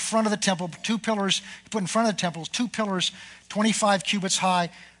put it in front of the temple, 2 pillars. He put in front of the temple 2 pillars, 25 cubits high,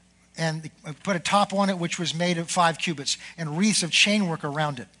 and put a top on it, which was made of 5 cubits, and wreaths of chainwork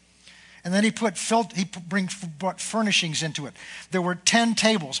around it. And then he brought furnishings into it. There were 10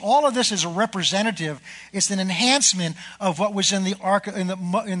 tables. All of this is a representative. It's an enhancement of what was in the ark in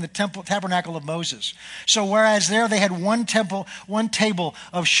the temple tabernacle of Moses. So whereas there they had one table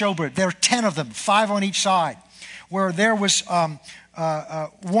of showbread, there were 10 of them, 5 on each side. Where there was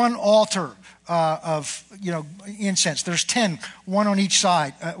one altar of incense. There's 10, 1 on each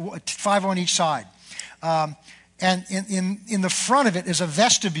side, 5 on each side. And in the front of it is a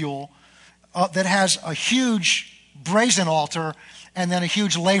vestibule that has a huge brazen altar and then a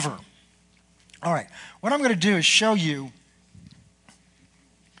huge laver. All right, what I'm going to do is show you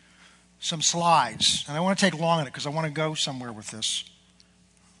some slides. And I want to take long on it because I want to go somewhere with this.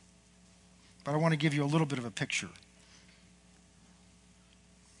 But I want to give you a little bit of a picture.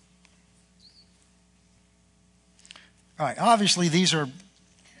 All right, obviously these are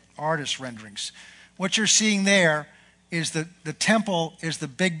artist renderings. What you're seeing there is the temple is the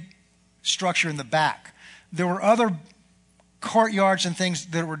big structure in the back. There were other courtyards and things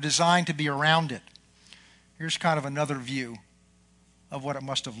that were designed to be around it. Here's kind of another view of what it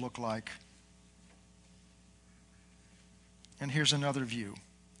must have looked like. And here's another view.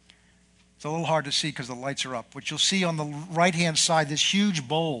 It's a little hard to see because the lights are up. But you'll see on the right-hand side this huge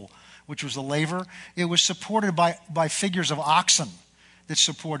bowl, which was the laver. It was supported by figures of oxen that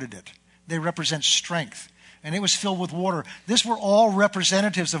supported it. They represent strength. And it was filled with water. These were all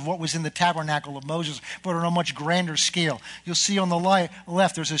representatives of what was in the tabernacle of Moses, but on a much grander scale. You'll see on the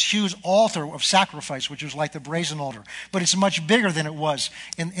left, there's this huge altar of sacrifice, which was like the brazen altar. But it's much bigger than it was,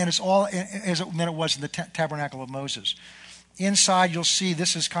 than it was in the tabernacle of Moses. Inside, you'll see,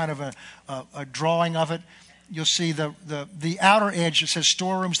 this is kind of a drawing of it. You'll see the outer edge, it says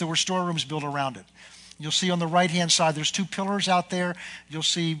storerooms. There were storerooms built around it. You'll see on the right-hand side, there's 2 pillars out there. You'll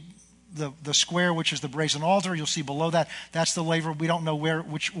see the square, which is the brazen altar. You'll see below that, that's the laver. We don't know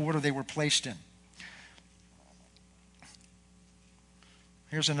which order they were placed in.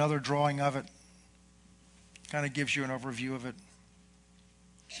 Here's another drawing of it. Kind of gives you an overview of it.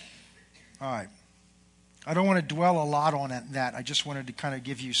 All right. I don't want to dwell a lot on that. I just wanted to kind of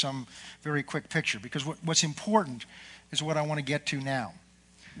give you some very quick picture, because what's important is what I want to get to now.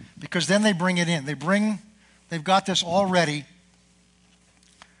 Because then they bring it in. They've got this all ready.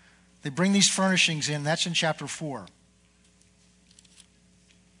 They bring these furnishings in. That's in chapter 4.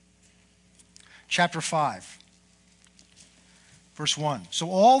 Chapter 5, verse 1. So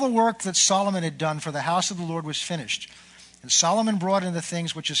all the work that Solomon had done for the house of the Lord was finished. And Solomon brought in the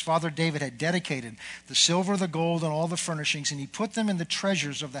things which his father David had dedicated, the silver, the gold, and all the furnishings, and he put them in the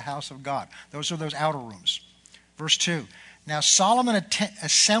treasures of the house of God. Those are those outer rooms. Verse 2. Now Solomon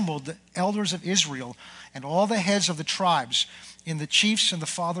assembled the elders of Israel and all the heads of the tribes, in the chiefs and the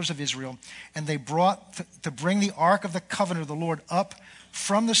fathers of Israel, and they brought to bring the ark of the covenant of the Lord up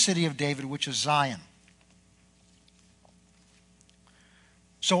from the city of David, which is Zion.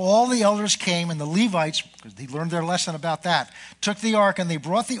 So all the elders came, and the Levites, because they learned their lesson about that, took the ark, and they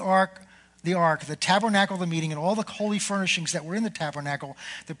brought the ark, the tabernacle of the meeting, and all the holy furnishings that were in the tabernacle.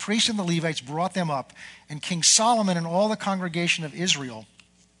 The priests and the Levites brought them up, and King Solomon and all the congregation of Israel,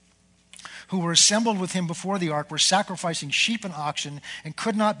 who were assembled with him before the ark, were sacrificing sheep and oxen, and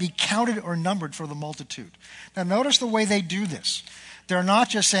could not be counted or numbered for the multitude. Now notice the way they do this. They're not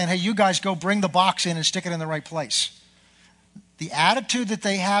just saying, hey, you guys go bring the box in and stick it in the right place. The attitude that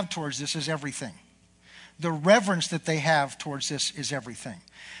they have towards this is everything. The reverence that they have towards this is everything.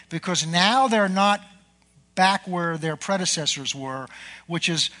 Because now they're not back where their predecessors were, which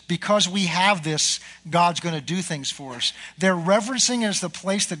is because we have this, God's going to do things for us. They're reverencing as the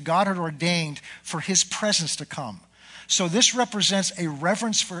place that God had ordained for his presence to come. So this represents a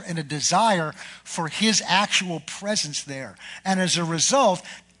reverence for and a desire for his actual presence there. And as a result,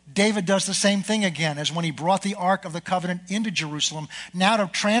 David does the same thing again as when he brought the Ark of the Covenant into Jerusalem. Now to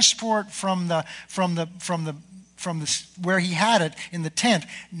transport from where he had it in the tent,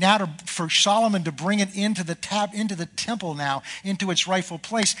 now for Solomon to bring it into the temple now, into its rightful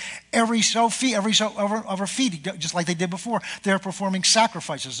place, every so over feet, just like they did before, they're performing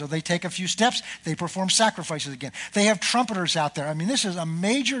sacrifices. So they take a few steps, they perform sacrifices again. They have trumpeters out there. I mean, this is a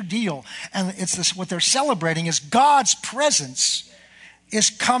major deal, and it's this. What they're celebrating is God's presence is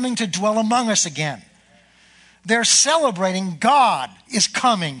coming to dwell among us again. They're celebrating God is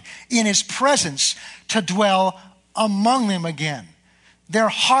coming in his presence to dwell among them again. Their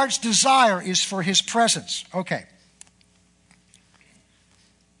heart's desire is for his presence. Okay.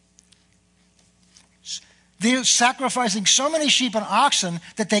 They're sacrificing so many sheep and oxen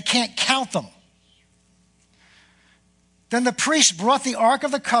that they can't count them. Then the priest brought the Ark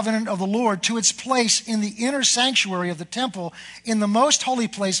of the Covenant of the Lord to its place in the inner sanctuary of the temple in the most holy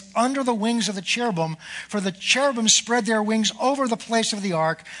place under the wings of the cherubim. For the cherubim spread their wings over the place of the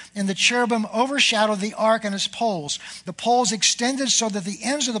Ark, and the cherubim overshadowed the Ark and its poles. The poles extended so that the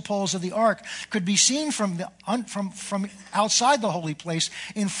ends of the poles of the Ark could be seen from outside the holy place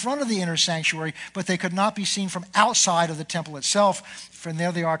in front of the inner sanctuary, but they could not be seen from outside of the temple itself. From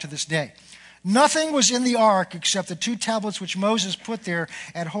there they are to this day. Nothing was in the ark except the 2 tablets which Moses put there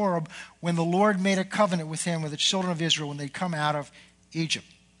at Horeb when the Lord made a covenant with him, with the children of Israel, when they come out of Egypt.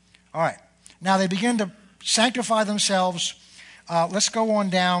 All right. Now they begin to sanctify themselves. Let's go on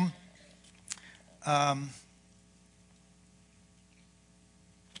down.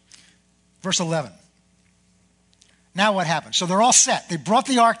 Verse 11. Now what happens? So they're all set. They brought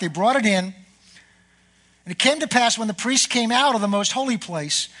the ark. They brought it in. And it came to pass when the priests came out of the most holy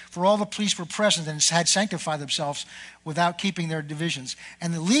place, for all the priests were present and had sanctified themselves without keeping their divisions.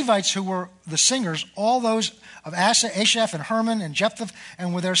 And the Levites, who were the singers, all those of Asaph and Herman and Jephthah,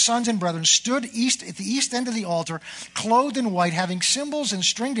 and with their sons and brethren, stood at the east end of the altar, clothed in white, having cymbals and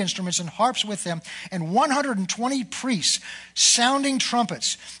stringed instruments and harps with them, and 120 priests sounding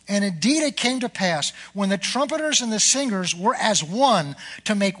trumpets. And indeed it came to pass, when the trumpeters and the singers were as one,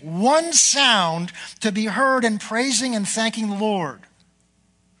 to make one sound to be heard in praising and thanking the Lord.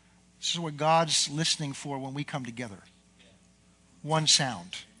 This is what God's listening for when we come together. One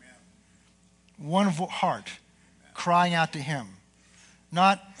sound. One heart crying out to him.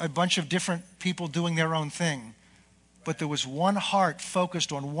 Not a bunch of different people doing their own thing, but there was one heart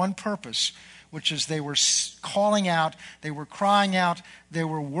focused on one purpose, which is they were calling out, they were crying out, they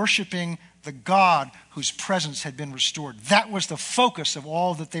were worshiping the God whose presence had been restored. That was the focus of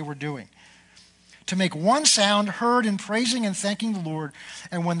all that they were doing. To make one sound heard in praising and thanking the Lord.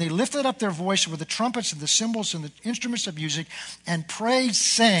 And when they lifted up their voice with the trumpets and the cymbals and the instruments of music and praised,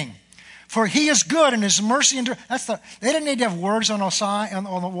 saying, for he is good and his mercy endures. They didn't need to have words on a sign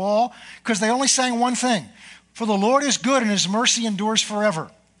on the wall, because they only sang one thing. For the Lord is good and his mercy endures forever.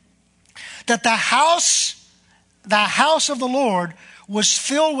 That the house of the Lord was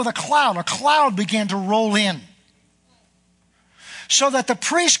filled with a cloud. A cloud began to roll in, so that the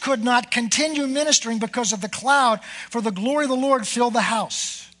priest could not continue ministering because of the cloud, for the glory of the Lord filled the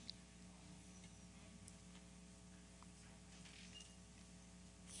house.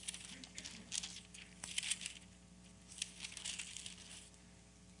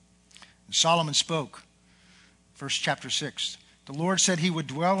 And Solomon spoke, chapter 6. The Lord said he would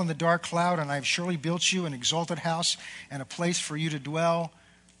dwell in the dark cloud, and I have surely built you an exalted house and a place for you to dwell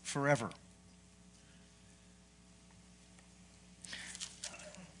forever.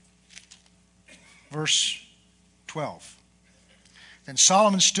 Verse 12. Then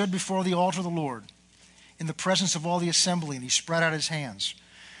Solomon stood before the altar of the Lord in the presence of all the assembly, and he spread out his hands.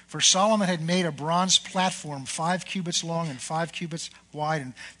 For Solomon had made a bronze platform 5 cubits long and 5 cubits wide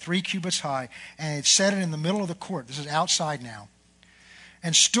and 3 cubits high, and had set it in the middle of the court. This is outside now.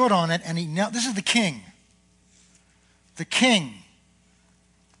 And stood on it, and he knelt. This is the king. The king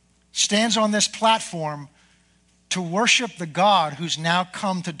stands on this platform to worship the God who's now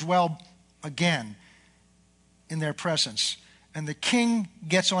come to dwell again in their presence. And the king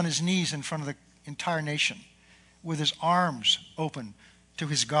gets on his knees in front of the entire nation with his arms open to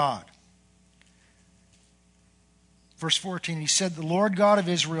his God. Verse 14, he said, the Lord God of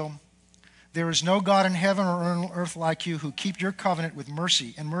Israel, there is no God in heaven or on earth like you who keep your covenant with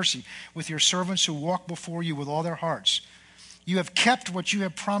mercy with your servants who walk before you with all their hearts. You have kept what you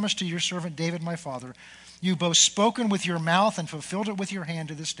have promised to your servant David my father. You've both spoken with your mouth and fulfilled it with your hand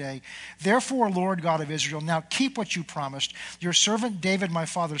to this day. Therefore, Lord God of Israel, now keep what you promised your servant David my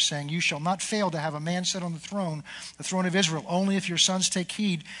father, saying, you shall not fail to have a man sit on the throne of Israel, only if your sons take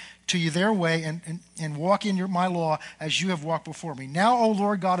heed to you their way and walk in my law as you have walked before me. Now, O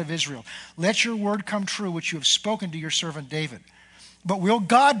Lord God of Israel, let your word come true, which you have spoken to your servant David. But will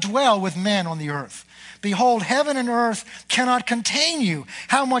God dwell with men on the earth? Behold, heaven and earth cannot contain you.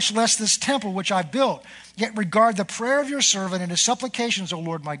 How much less this temple which I built? Yet regard the prayer of your servant and his supplications, O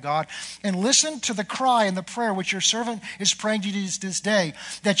Lord my God, and listen to the cry and the prayer which your servant is praying to you this day,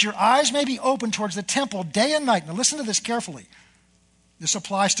 that your eyes may be open towards the temple day and night. Now listen to this carefully. This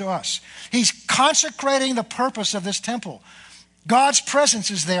applies to us. He's consecrating the purpose of this temple. God's presence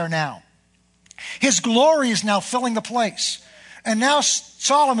is there now. His glory is now filling the place. And now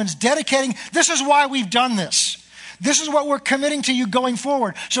Solomon's dedicating, this is why we've done this. This is what we're committing to you going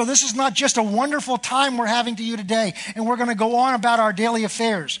forward. So this is not just a wonderful time we're having to you today, and we're going to go on about our daily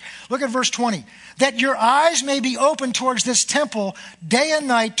affairs. Look at verse 20. That your eyes may be open towards this temple day and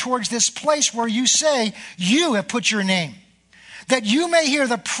night, towards this place where you say you have put your name. That you may hear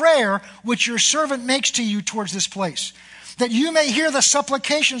the prayer which your servant makes to you towards this place. That you may hear the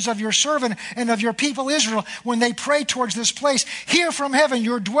supplications of your servant and of your people Israel when they pray towards this place. Hear from heaven,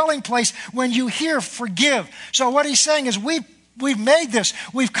 your dwelling place. When you hear, forgive. So what he's saying is we've made this.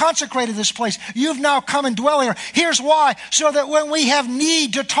 We've consecrated this place. You've now come and dwell here. Here's why. So that when we have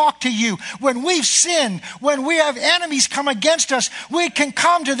need to talk to you, when we've sinned, when we have enemies come against us, we can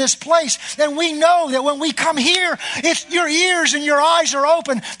come to this place. And we know that when we come here, it's your ears and your eyes are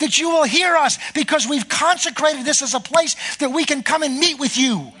open, that you will hear us, because we've consecrated this as a place that we can come and meet with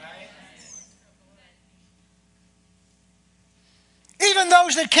you. Even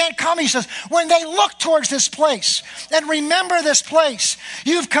those that can't come, he says, when they look towards this place and remember this place,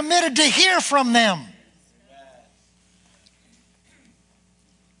 you've committed to hear from them.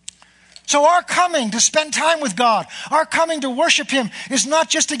 So our coming to spend time with God, our coming to worship Him is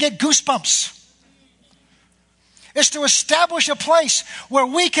not just to get goosebumps. It's to establish a place where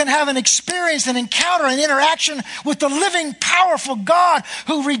we can have an experience, an encounter, an interaction with the living, powerful God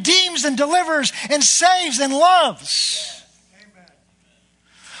who redeems and delivers and saves and loves.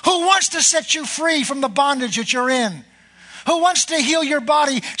 Who wants to set you free from the bondage that you're in? Who wants to heal your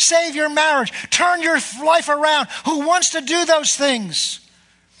body, save your marriage, turn your life around? Who wants to do those things?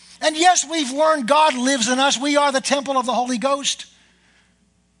 And yes, we've learned God lives in us. We are the temple of the Holy Ghost.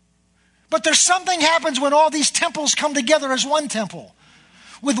 But there's something happens when all these temples come together as one temple,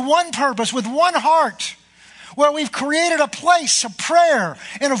 with one purpose, with one heart, where we've created a place of prayer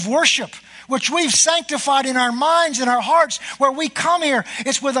and of worship, which we've sanctified in our minds and our hearts, where we come here.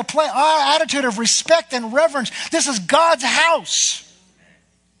 It's with our attitude of respect and reverence. This is God's house.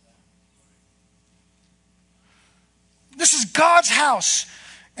 This is God's house.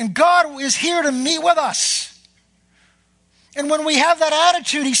 And God is here to meet with us. And when we have that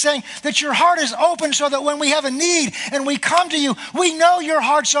attitude, he's saying that your heart is open so that when we have a need and we come to you, we know your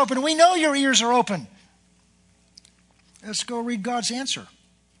heart's open. We know your ears are open. Let's go read God's answer.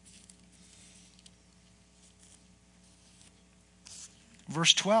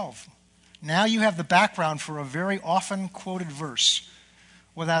 Verse 12. Now you have the background for a very often quoted verse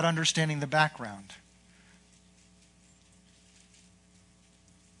without understanding the background.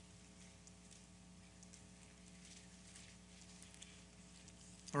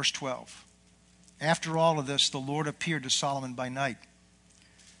 Verse 12. After all of this, the Lord appeared to Solomon by night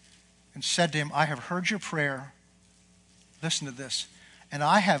and said to him, I have heard your prayer. Listen to this. And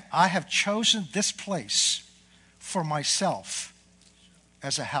I have chosen this place for myself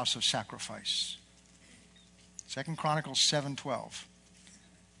as a house of sacrifice. 2 Chronicles 7:12.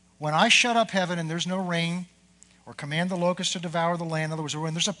 When I shut up heaven and there's no rain, or command the locusts to devour the land, in other words,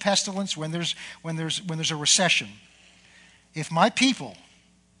 when there's a pestilence, when there's a recession, if my people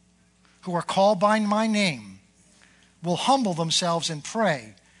who are called by my name will humble themselves and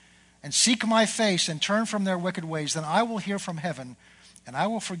pray and seek my face and turn from their wicked ways, then I will hear from heaven and I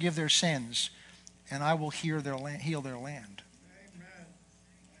will forgive their sins and I will heal their land. Amen.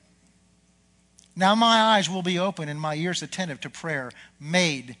 Now my eyes will be open and my ears attentive to prayer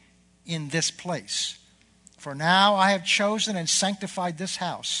made in this place. For now I have chosen and sanctified this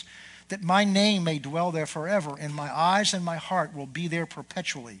house, that my name may dwell there forever, and my eyes and my heart will be there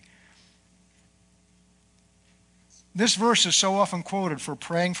perpetually. This verse is so often quoted for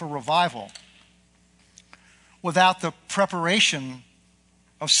praying for revival, without the preparation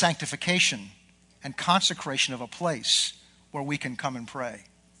of sanctification and consecration of a place where we can come and pray.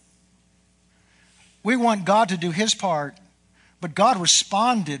 We want God to do his part, but God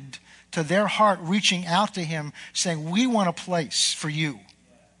responded to their heart reaching out to him saying, we want a place for you.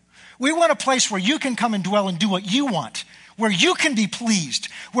 We want a place where you can come and dwell and do what you want, where you can be pleased,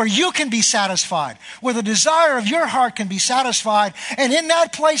 where you can be satisfied, where the desire of your heart can be satisfied. And in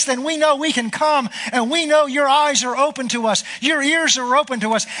that place, then we know we can come, and we know your eyes are open to us, your ears are open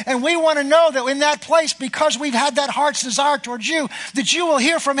to us. And we want to know that in that place, because we've had that heart's desire towards you, that you will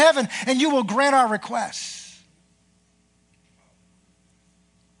hear from heaven and you will grant our requests.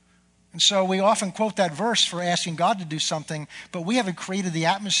 And so we often quote that verse for asking God to do something, but we haven't created the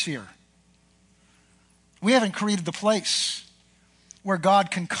atmosphere. We haven't created the place where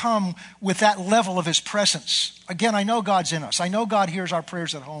God can come with that level of his presence. Again, I know God's in us. I know God hears our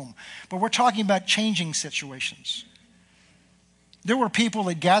prayers at home. But we're talking about changing situations. There were people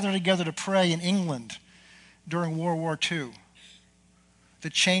that gathered together to pray in England during World War II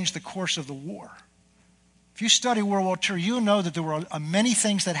that changed the course of the war. If you study World War II, you know that there were many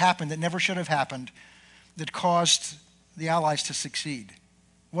things that happened that never should have happened that caused the Allies to succeed.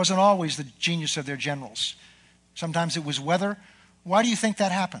 It wasn't always the genius of their generals. Sometimes it was weather. Why do you think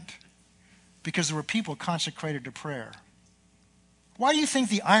that happened? Because there were people consecrated to prayer. Why do you think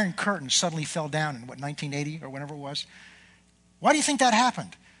the Iron Curtain suddenly fell down in, 1980 or whenever it was? Why do you think that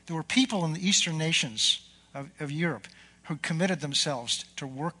happened? There were people in the eastern nations of Europe who committed themselves to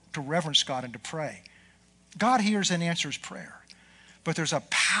work, to reverence God and to pray. God hears and answers prayer. But there's a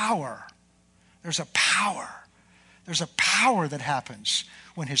power. There's a power that happens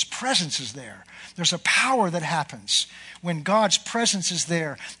when his presence is there. There's a power that happens when God's presence is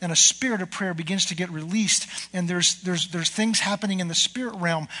there and a spirit of prayer begins to get released, and there's things happening in the spirit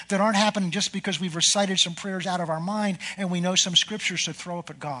realm that aren't happening just because we've recited some prayers out of our mind and we know some scriptures to throw up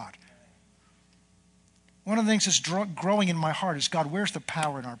at God. One of the things that's growing in my heart is, God, where's the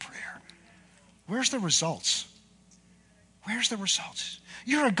power in our prayer? Where's the results? Where's the results?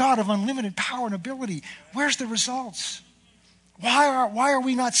 You're a God of unlimited power and ability. Where's the results? Why are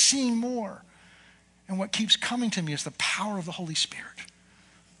we not seeing more? And what keeps coming to me is the power of the Holy Spirit.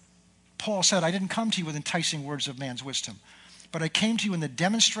 Paul said, I didn't come to you with enticing words of man's wisdom, but I came to you in the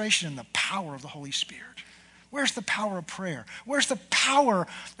demonstration and the power of the Holy Spirit. Where's the power of prayer? Where's the power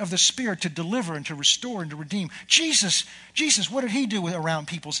of the Spirit to deliver and to restore and to redeem? Jesus, what did he do around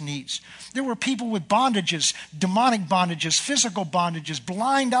people's needs? There were people with bondages, demonic bondages, physical bondages,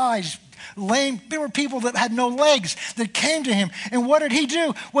 blind eyes, lame. There were people that had no legs that came to him. And what did he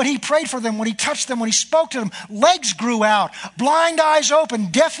do? When he prayed for them, when he touched them, when he spoke to them, legs grew out, blind eyes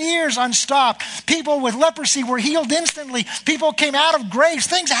opened, deaf ears unstopped. People with leprosy were healed instantly. People came out of graves.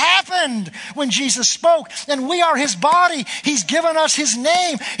 Things happened when Jesus spoke. And we are his body. He's given us his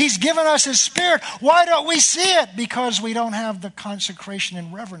name. He's given us his Spirit. Why don't we see it? Because we don't have the consecration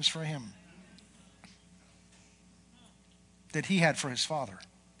and reverence for him that he had for his Father.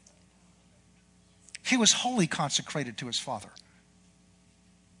 He was wholly consecrated to his Father.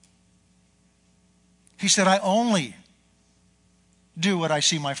 He said, I only do what I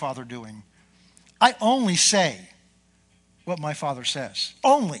see my Father doing. I only say what my Father says.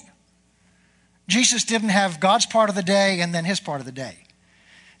 Only. Jesus didn't have God's part of the day and then his part of the day.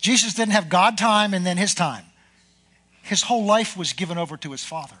 Jesus didn't have God time and then his time. His whole life was given over to his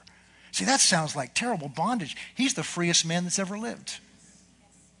Father. See, that sounds like terrible bondage. He's the freest man that's ever lived.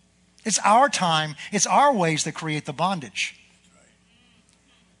 It's our time, it's our ways that create the bondage.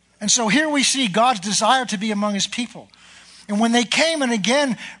 And so here we see God's desire to be among his people. And when they came and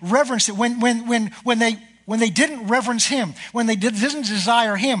again reverenced it, when they didn't reverence him, when they didn't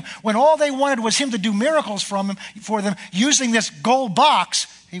desire him, when all they wanted was him to do miracles for them using this gold box,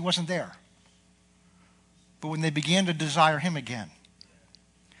 he wasn't there. But when they began to desire him again,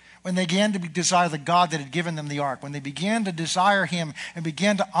 when they began to desire the God that had given them the ark, when they began to desire him and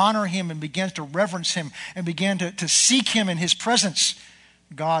began to honor him and began to reverence him and began to seek him in his presence,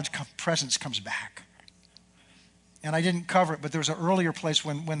 God's presence comes back. And I didn't cover it, but there was an earlier place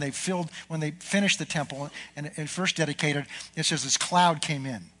when they finished the temple and first dedicated, it says this cloud came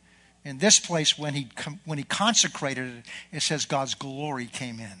in. In this place, when he consecrated it, it says God's glory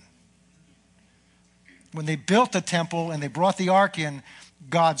came in. When they built the temple and they brought the ark in,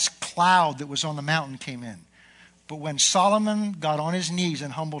 God's cloud that was on the mountain came in. But when Solomon got on his knees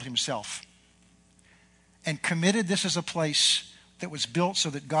and humbled himself and committed this as a place that was built so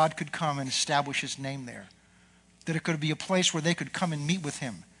that God could come and establish his name there, that it could be a place where they could come and meet with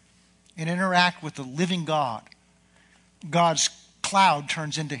him and interact with the living God, God's cloud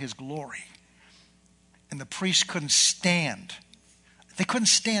turns into his glory. and the priests couldn't stand. They couldn't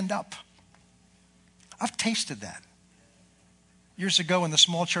stand up. I've tasted that. Years ago in the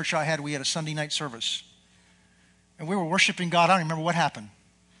small church I had, we had a Sunday night service. And we were worshiping God. I don't remember what happened.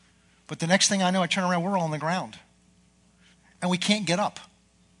 But the next thing I know, I turn around, we're all on the ground. And we can't get up.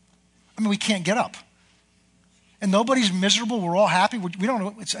 I mean, we can't get up. And nobody's miserable. We're all happy. We don't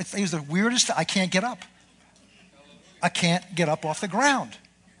know. It was the weirdest. I can't get up. I can't get up off the ground.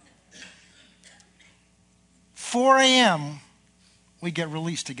 4 a.m., we get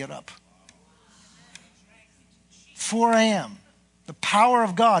released to get up. 4 a.m. The power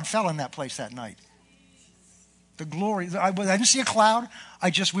of God fell in that place that night. The glory. I didn't see a cloud.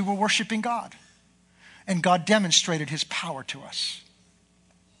 We were worshiping God. And God demonstrated his power to us.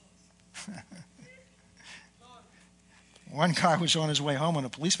 One guy was on his way home and a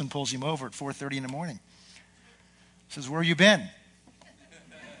policeman pulls him over at 4:30 in the morning. Says, "Where you been?"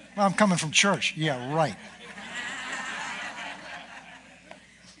 "Well, I'm coming from church." "Yeah, right."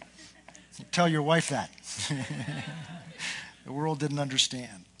 Tell your wife that. The world didn't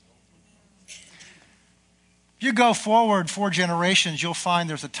understand. If you go forward 4 generations, you'll find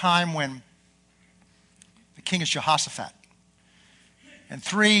there's a time when the king is Jehoshaphat. And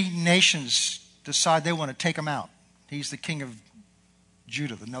 3 nations decide they want to take him out. He's the king of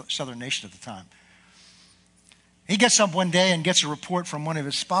Judah, the southern nation at the time. He gets up one day and gets a report from one of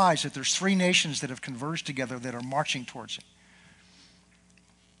his spies that there's 3 nations that have converged together that are marching towards him.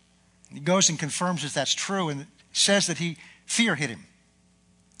 He goes and confirms that that's true and says that fear hit him.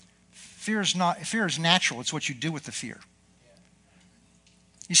 Fear is natural. It's what you do with the fear.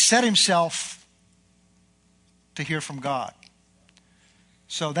 He set himself to hear from God.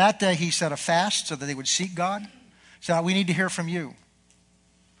 So that day he set a fast so that they would seek God. He said, "We need to hear from you."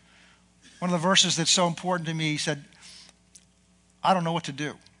 One of the verses that's so important to me, he said, "I don't know what to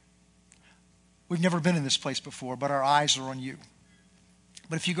do. We've never been in this place before, but our eyes are on you."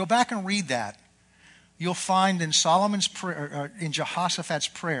 But if you go back and read that, you'll find in Solomon's prayer, in Jehoshaphat's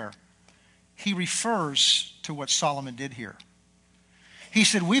prayer, he refers to what Solomon did here. He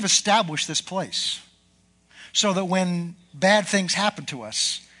said, "We've established this place so that when bad things happen to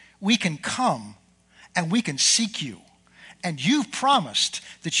us, we can come and we can seek you. And you've promised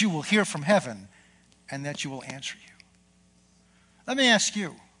that you will hear from heaven and that you will answer you." Let me ask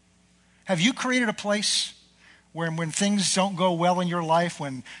you, have you created a place where when things don't go well in your life,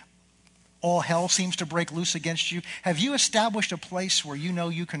 when all hell seems to break loose against you, have you established a place where you know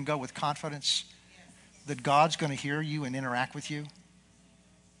you can go with confidence that God's going to hear you and interact with you?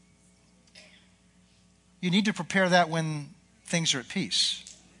 You need to prepare that when things are at peace.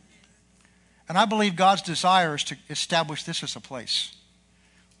 And I believe God's desire is to establish this as a place.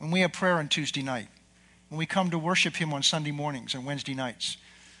 When we have prayer on Tuesday night, when we come to worship him on Sunday mornings and Wednesday nights,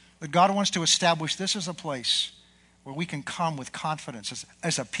 that God wants to establish this as a place where we can come with confidence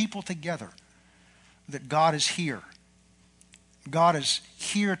as a people together, that God is here. God is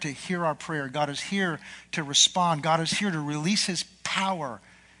here to hear our prayer. God is here to respond. God is here to release his power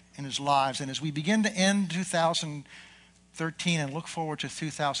in his lives. And as we begin to end 2013 and look forward to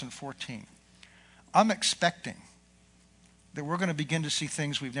 2014, I'm expecting that we're going to begin to see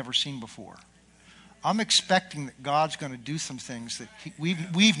things we've never seen before. I'm expecting that God's going to do some things that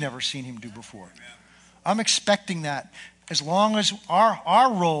we've never seen him do before. I'm expecting that as long as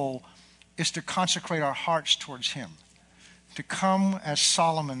our role is to consecrate our hearts towards him, to come as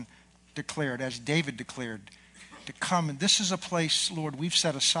Solomon declared, as David declared, to come. And this is a place, Lord, we've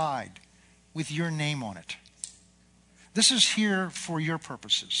set aside with your name on it. This is here for your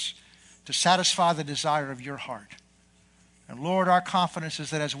purposes, to satisfy the desire of your heart. And Lord, our confidence is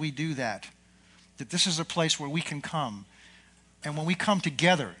that as we do that this is a place where we can come. And when we come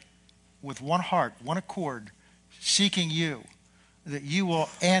together with one heart, one accord, seeking you, that you will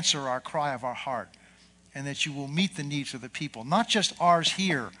answer our cry of our heart and that you will meet the needs of the people. Not just ours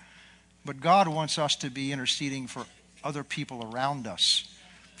here, but God wants us to be interceding for other people around us,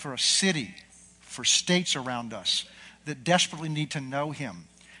 for a city, for states around us that desperately need to know him.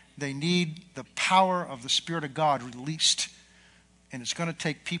 They need the power of the Spirit of God released. And it's going to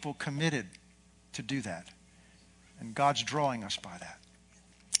take people committed to do that. And God's drawing us by that.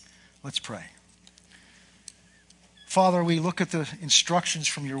 Let's pray. Father, we look at the instructions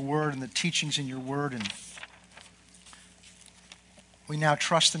from your word and the teachings in your word, and we now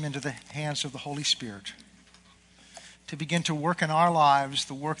trust them into the hands of the Holy Spirit to begin to work in our lives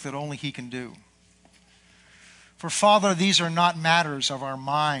the work that only he can do. For Father, these are not matters of our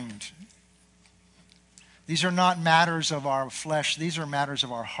mind. These are not matters of our flesh. These are matters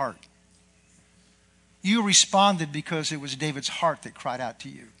of our heart. You responded because it was David's heart that cried out to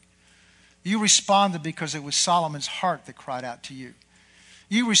you. You responded because it was Solomon's heart that cried out to you.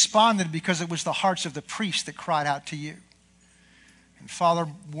 You responded because it was the hearts of the priests that cried out to you. And Father,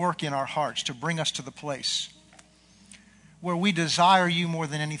 work in our hearts to bring us to the place where we desire you more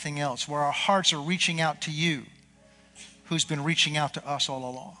than anything else, where our hearts are reaching out to you, who's been reaching out to us all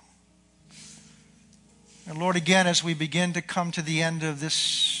along. And Lord, again, as we begin to come to the end of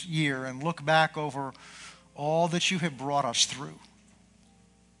this year and look back over all that you have brought us through,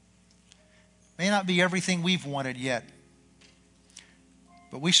 may not be everything we've wanted yet,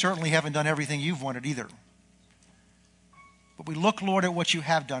 but we certainly haven't done everything you've wanted either. But we look, Lord, at what you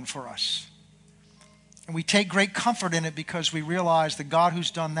have done for us. And we take great comfort in it because we realize the God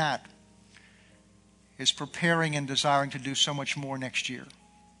who's done that is preparing and desiring to do so much more next year.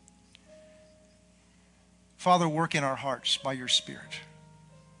 Father, work in our hearts by your Spirit.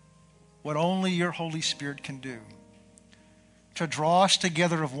 What only your Holy Spirit can do. To draw us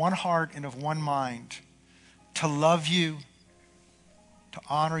together of one heart and of one mind. To love you, to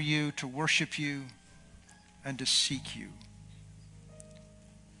honor you, to worship you, and to seek you.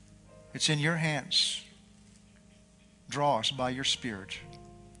 It's in your hands. Draw us by your Spirit.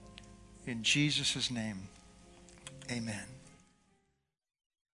 In Jesus' name, amen.